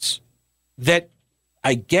lockdowns, that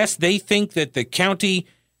I guess they think that the county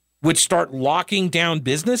would start locking down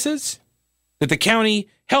businesses, that the county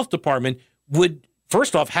health department would,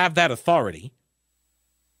 first off, have that authority,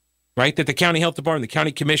 right? That the county health department, the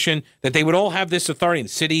county commission, that they would all have this authority in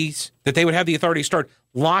cities, that they would have the authority to start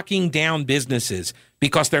locking down businesses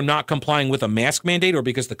because they're not complying with a mask mandate or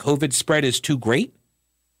because the COVID spread is too great.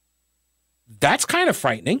 That's kind of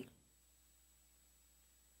frightening.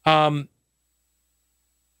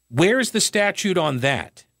 Where's the statute on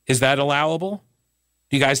that? Is that allowable?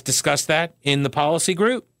 Do you guys discuss that in the policy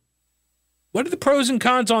group? What are the pros and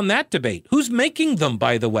cons on that debate? Who's making them,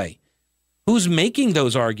 by the way? Who's making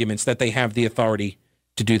those arguments that they have the authority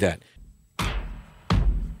to do that?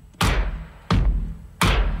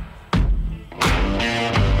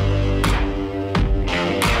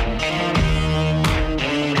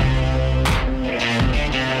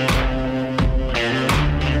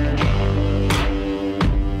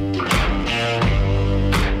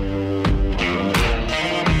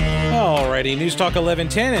 News Talk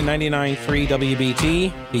 1110 and 99.3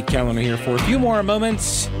 WBT. Pete Kaliner here for a few more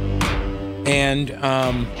moments. And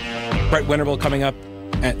Brett Winterble coming up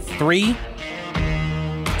at 3.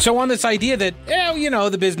 So on this idea that,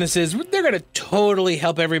 the businesses, they're going to totally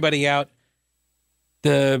help everybody out.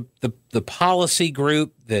 The policy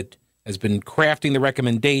group that has been crafting the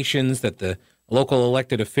recommendations that the local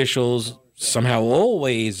elected officials somehow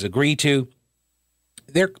always agree to,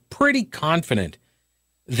 they're pretty confident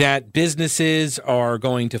that businesses are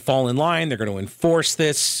going to fall in line. They're going to enforce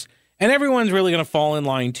this. And everyone's really going to fall in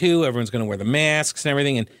line, too. Everyone's going to wear the masks and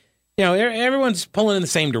everything. And, everyone's pulling in the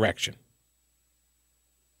same direction.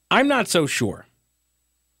 I'm not so sure.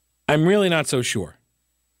 I'm really not so sure.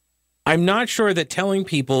 I'm not sure that telling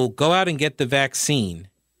people, go out and get the vaccine.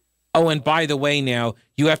 Oh, and by the way, now,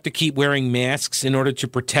 you have to keep wearing masks in order to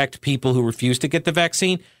protect people who refuse to get the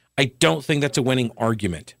vaccine. I don't think that's a winning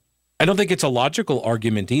argument. I don't think it's a logical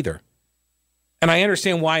argument either. And I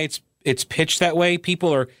understand why it's pitched that way.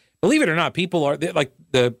 People are, believe it or not, people are, like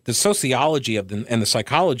the sociology of them and the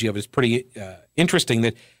psychology of it is pretty interesting,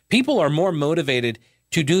 that people are more motivated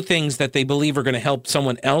to do things that they believe are going to help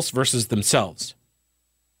someone else versus themselves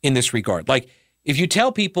in this regard. Like if you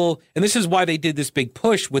tell people, and this is why they did this big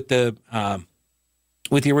push with the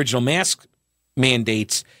original mask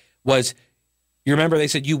mandates, was, you remember they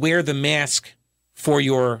said you wear the mask for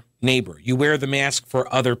your neighbor. You wear the mask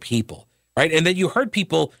for other people, right? And then you heard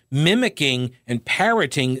people mimicking and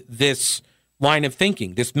parroting this line of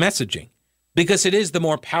thinking, this messaging, because it is the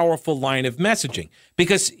more powerful line of messaging.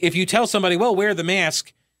 Because if you tell somebody, well, wear the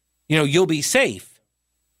mask, you'll be safe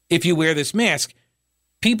if you wear this mask,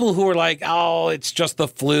 people who are like, oh, it's just the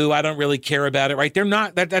flu, I don't really care about it, right? They're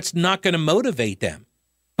not, that's not going to motivate them.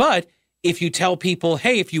 But if you tell people,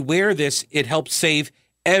 hey, if you wear this, it helps save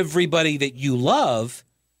everybody that you love,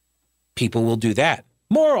 people will do that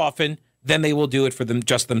more often than they will do it for them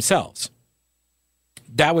just themselves.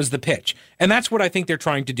 That was the pitch. And that's what I think they're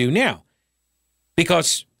trying to do now.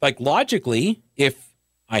 Because, logically, if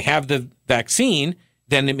I have the vaccine,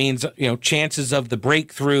 then it means, chances of the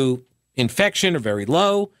breakthrough infection are very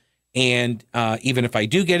low. And even if I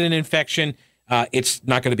do get an infection, it's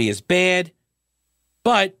not going to be as bad.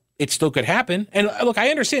 But it still could happen. And look, I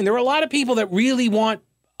understand there are a lot of people that really want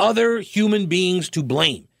other human beings to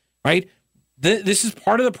blame. Right? This is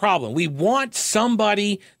part of the problem. We want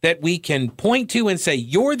somebody that we can point to and say,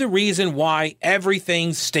 you're the reason why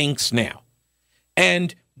everything stinks now.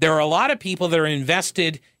 And there are a lot of people that are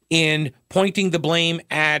invested in pointing the blame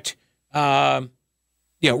at,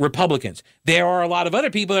 Republicans. There are a lot of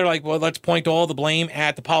other people that are like, well, let's point all the blame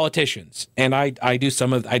at the politicians. And I do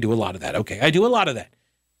a lot of that. Okay, I do a lot of that.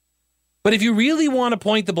 But if you really want to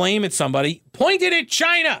point the blame at somebody, point it at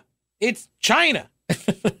China. It's China.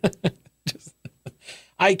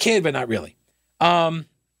 I kid, but not really. I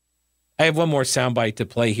have one more soundbite to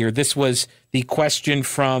play here. This was the question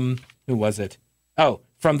from, who was it? Oh,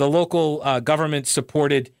 from the local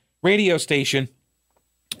government-supported radio station,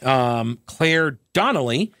 Claire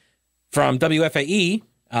Donnelly from WFAE.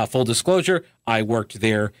 Full disclosure, I worked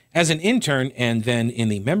there as an intern and then in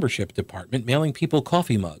the membership department, mailing people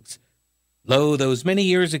coffee mugs. Lo, those many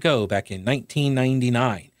years ago, back in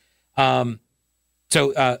 1999.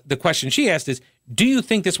 So the question she asked is, do you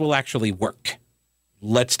think this will actually work?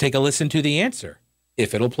 Let's take a listen to the answer,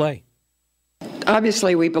 if it'll play.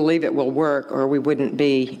 Obviously, we believe it will work, or we wouldn't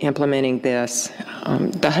be implementing this.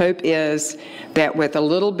 The hope is that with a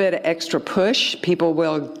little bit of extra push, people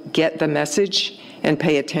will get the message and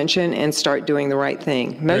pay attention and start doing the right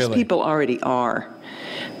thing. Most people already are.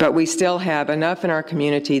 But we still have enough in our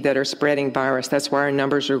community that are spreading virus. That's why our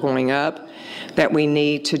numbers are going up, that we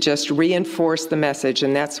need to just reinforce the message,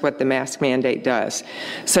 and that's what the mask mandate does.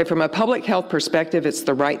 So from a public health perspective, it's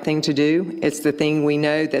the right thing to do. It's the thing we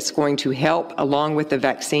know that's going to help, along with the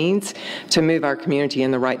vaccines, to move our community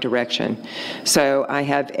in the right direction. So I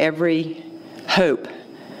have every hope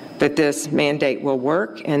that this mandate will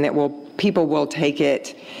work and that people will take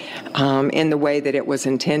it in the way that it was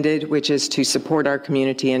intended, which is to support our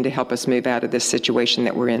community and to help us move out of this situation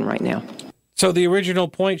that we're in right now. So the original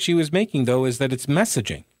point she was making, though, is that it's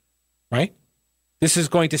messaging, right? This is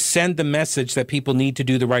going to send the message that people need to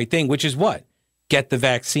do the right thing, which is what? Get the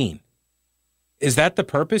vaccine. Is that the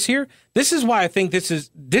purpose here? This is why I think this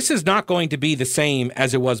is not going to be the same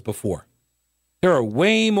as it was before. There are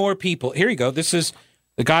way more people. Here you go. This is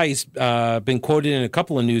the guy who's been quoted in a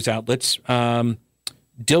couple of news outlets.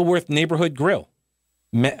 Dilworth Neighborhood Grill.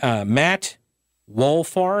 Matt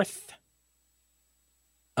Wolfarth.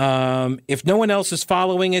 If no one else is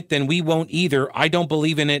following it, then we won't either. I don't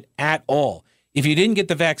believe in it at all. If you didn't get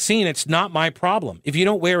the vaccine, it's not my problem. If you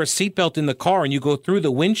don't wear a seatbelt in the car and you go through the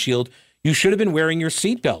windshield, you should have been wearing your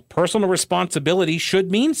seatbelt. Personal responsibility should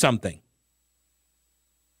mean something.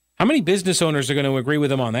 How many business owners are going to agree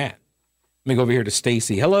with him on that? Let me go over here to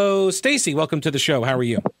Stacy. Hello, Stacy. Welcome to the show. How are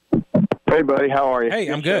you? Hey, buddy. How are you? Hey,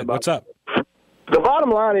 I'm good. What's up? The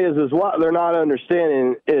bottom line is what they're not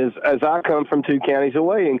understanding is, as I come from 2 counties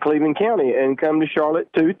away in Cleveland County and come to Charlotte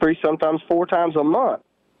 2, 3, sometimes 4 times a month,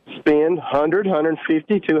 spend $100, $150,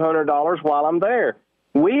 $200 while I'm there.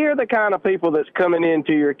 We are the kind of people that's coming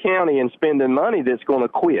into your county and spending money that's going to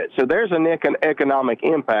quit. So there's an economic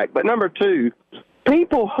impact. But number 2,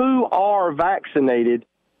 people who are vaccinated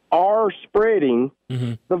are spreading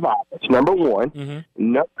the virus, number 1.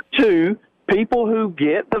 Number 2, people who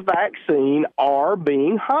get the vaccine are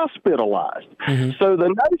being hospitalized. So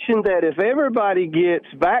the notion that if everybody gets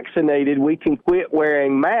vaccinated, we can quit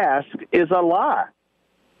wearing masks is a lie.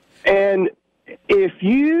 And if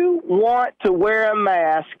you want to wear a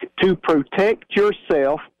mask to protect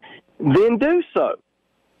yourself, then do so.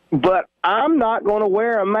 But I'm not going to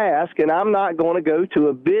wear a mask, and I'm not going to go to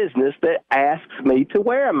a business that asks me to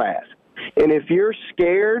wear a mask. And if you're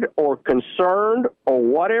scared or concerned or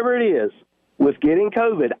whatever it is with getting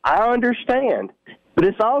COVID, I understand. But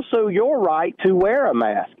it's also your right to wear a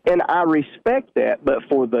mask, and I respect that. But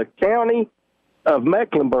for the county of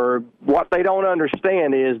Mecklenburg, what they don't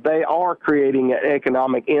understand is they are creating an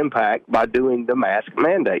economic impact by doing the mask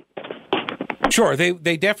mandate. Sure, they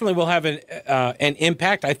definitely will have an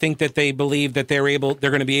impact. I think that they believe that they're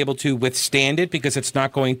going to be able to withstand it because it's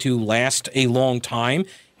not going to last a long time.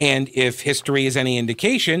 And if history is any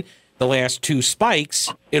indication, the last 2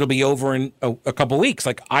 spikes, it'll be over in a couple weeks.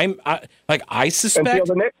 I suspect until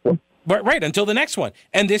the next one. Right, until the next one.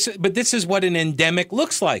 And this is what an endemic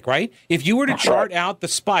looks like, right? If you were to chart out the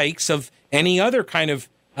spikes of any other kind of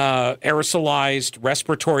aerosolized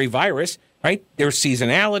respiratory virus, right? There's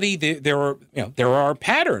seasonality. There are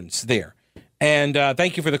patterns there. And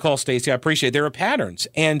thank you for the call, Stacey. I appreciate it. There are patterns,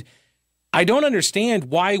 and I don't understand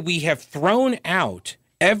why we have thrown out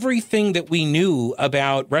everything that we knew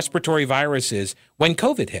about respiratory viruses when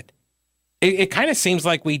COVID hit. It kind of seems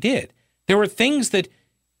like we did. There were things that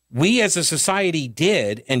we as a society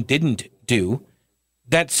did and didn't do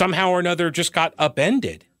that somehow or another just got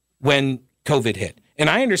upended when COVID hit. And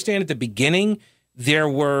I understand at the beginning there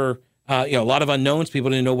were a lot of unknowns.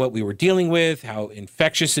 People didn't know what we were dealing with, how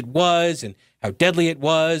infectious it was and how deadly it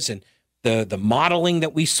was, and the modeling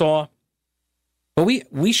that we saw. But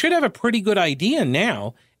we should have a pretty good idea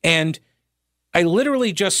now. And I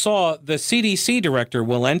literally just saw the CDC director,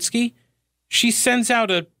 Walensky. She sends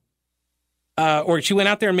out she went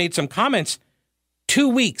out there and made some comments, 2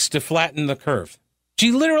 weeks to flatten the curve.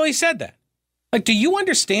 She literally said that. Like, do you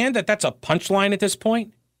understand that that's a punchline at this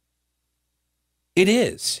point? It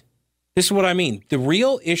is. This is what I mean. The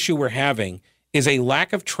real issue we're having is a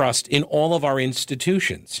lack of trust in all of our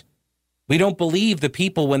institutions. We don't believe the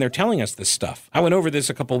people when they're telling us this stuff. I went over this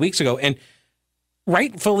a couple of weeks ago, and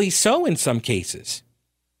rightfully so in some cases.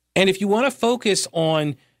 And if you want to focus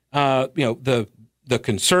on, the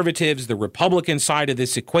conservatives, the Republican side of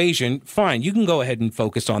this equation, fine, you can go ahead and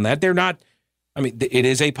focus on that. It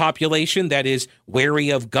is a population that is wary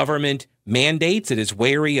of government mandates. It is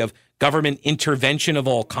wary of government intervention of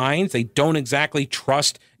all kinds. They don't exactly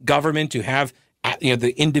trust government to have,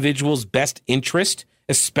 the individual's best interest,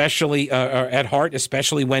 especially at heart,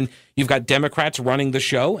 especially when you've got Democrats running the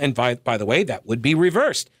show. And by the way, that would be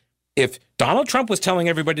reversed. If Donald Trump was telling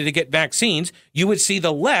everybody to get vaccines, you would see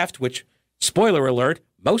the left, which, spoiler alert,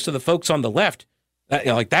 most of the folks on the left,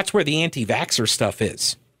 that's where the anti-vaxxer stuff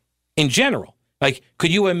is in general. Like,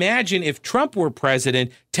 could you imagine if Trump were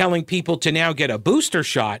president telling people to now get a booster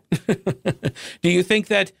shot? Do you think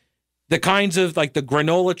that the kinds of, the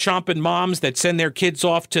granola chomping moms that send their kids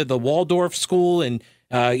off to the Waldorf school and,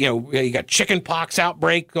 you got chicken pox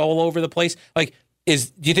outbreak all over the place? Do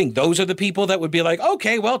you think those are the people that would be like,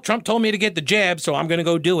 okay, well, Trump told me to get the jab, so I'm going to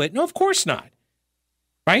go do it? No, of course not.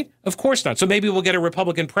 Right? Of course not. So maybe we'll get a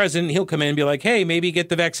Republican president. He'll come in and be like, hey, maybe get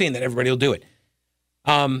the vaccine. Then everybody will do it.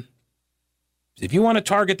 If you want to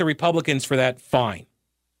target the Republicans for that, fine.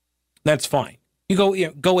 That's fine.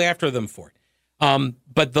 You go after them for it.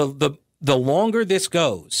 But the longer this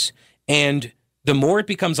goes, and the more it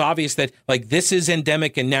becomes obvious that like this is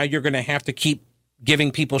endemic, and now you're going to have to keep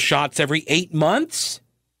giving people shots every 8 months.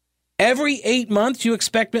 Every 8 months, you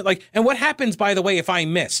expect me like. And what happens, by the way, if I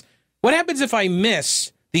miss? What happens if I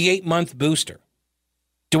miss the 8-month booster?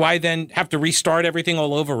 Do I then have to restart everything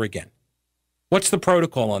all over again? What's the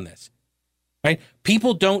protocol on this? Right?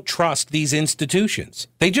 People don't trust these institutions.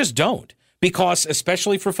 They just don't. Because,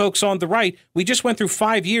 especially for folks on the right, we just went through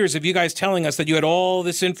 5 years of you guys telling us that you had all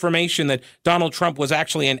this information that Donald Trump was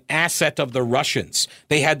actually an asset of the Russians.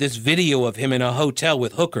 They had this video of him in a hotel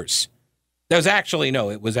with hookers. It was actually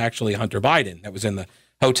Hunter Biden that was in the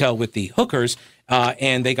hotel with the hookers,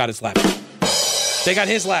 and they got his laptop. They got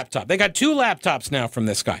his laptop. They got 2 laptops now from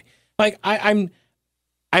this guy. Like, I'm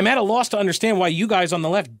at a loss to understand why you guys on the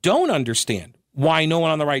left don't understand why no one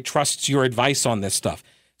on the right trusts your advice on this stuff.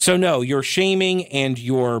 So no, your shaming and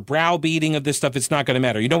your browbeating of this stuff, it's not going to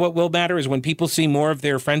matter. You know what will matter is when people see more of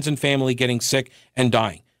their friends and family getting sick and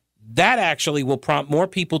dying. That actually will prompt more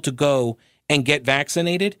people to go and get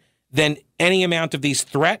vaccinated than any amount of these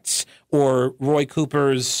threats or Roy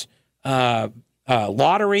Cooper's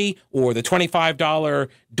lottery or the $25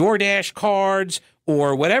 DoorDash cards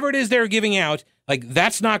or whatever it is they're giving out. Like,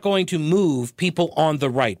 that's not going to move people on the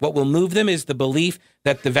right. What will move them is the belief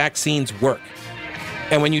that the vaccines work.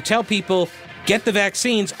 And when you tell people, get the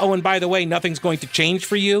vaccines, oh, and by the way, nothing's going to change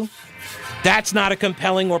for you, that's not a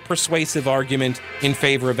compelling or persuasive argument in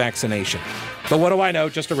favor of vaccination. But what do I know?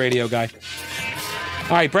 Just a radio guy.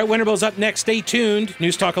 All right, Brett Winterbill's up next. Stay tuned.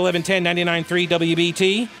 News Talk 1110, 99.3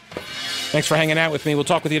 WBT. Thanks for hanging out with me. We'll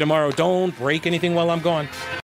talk with you tomorrow. Don't break anything while I'm gone.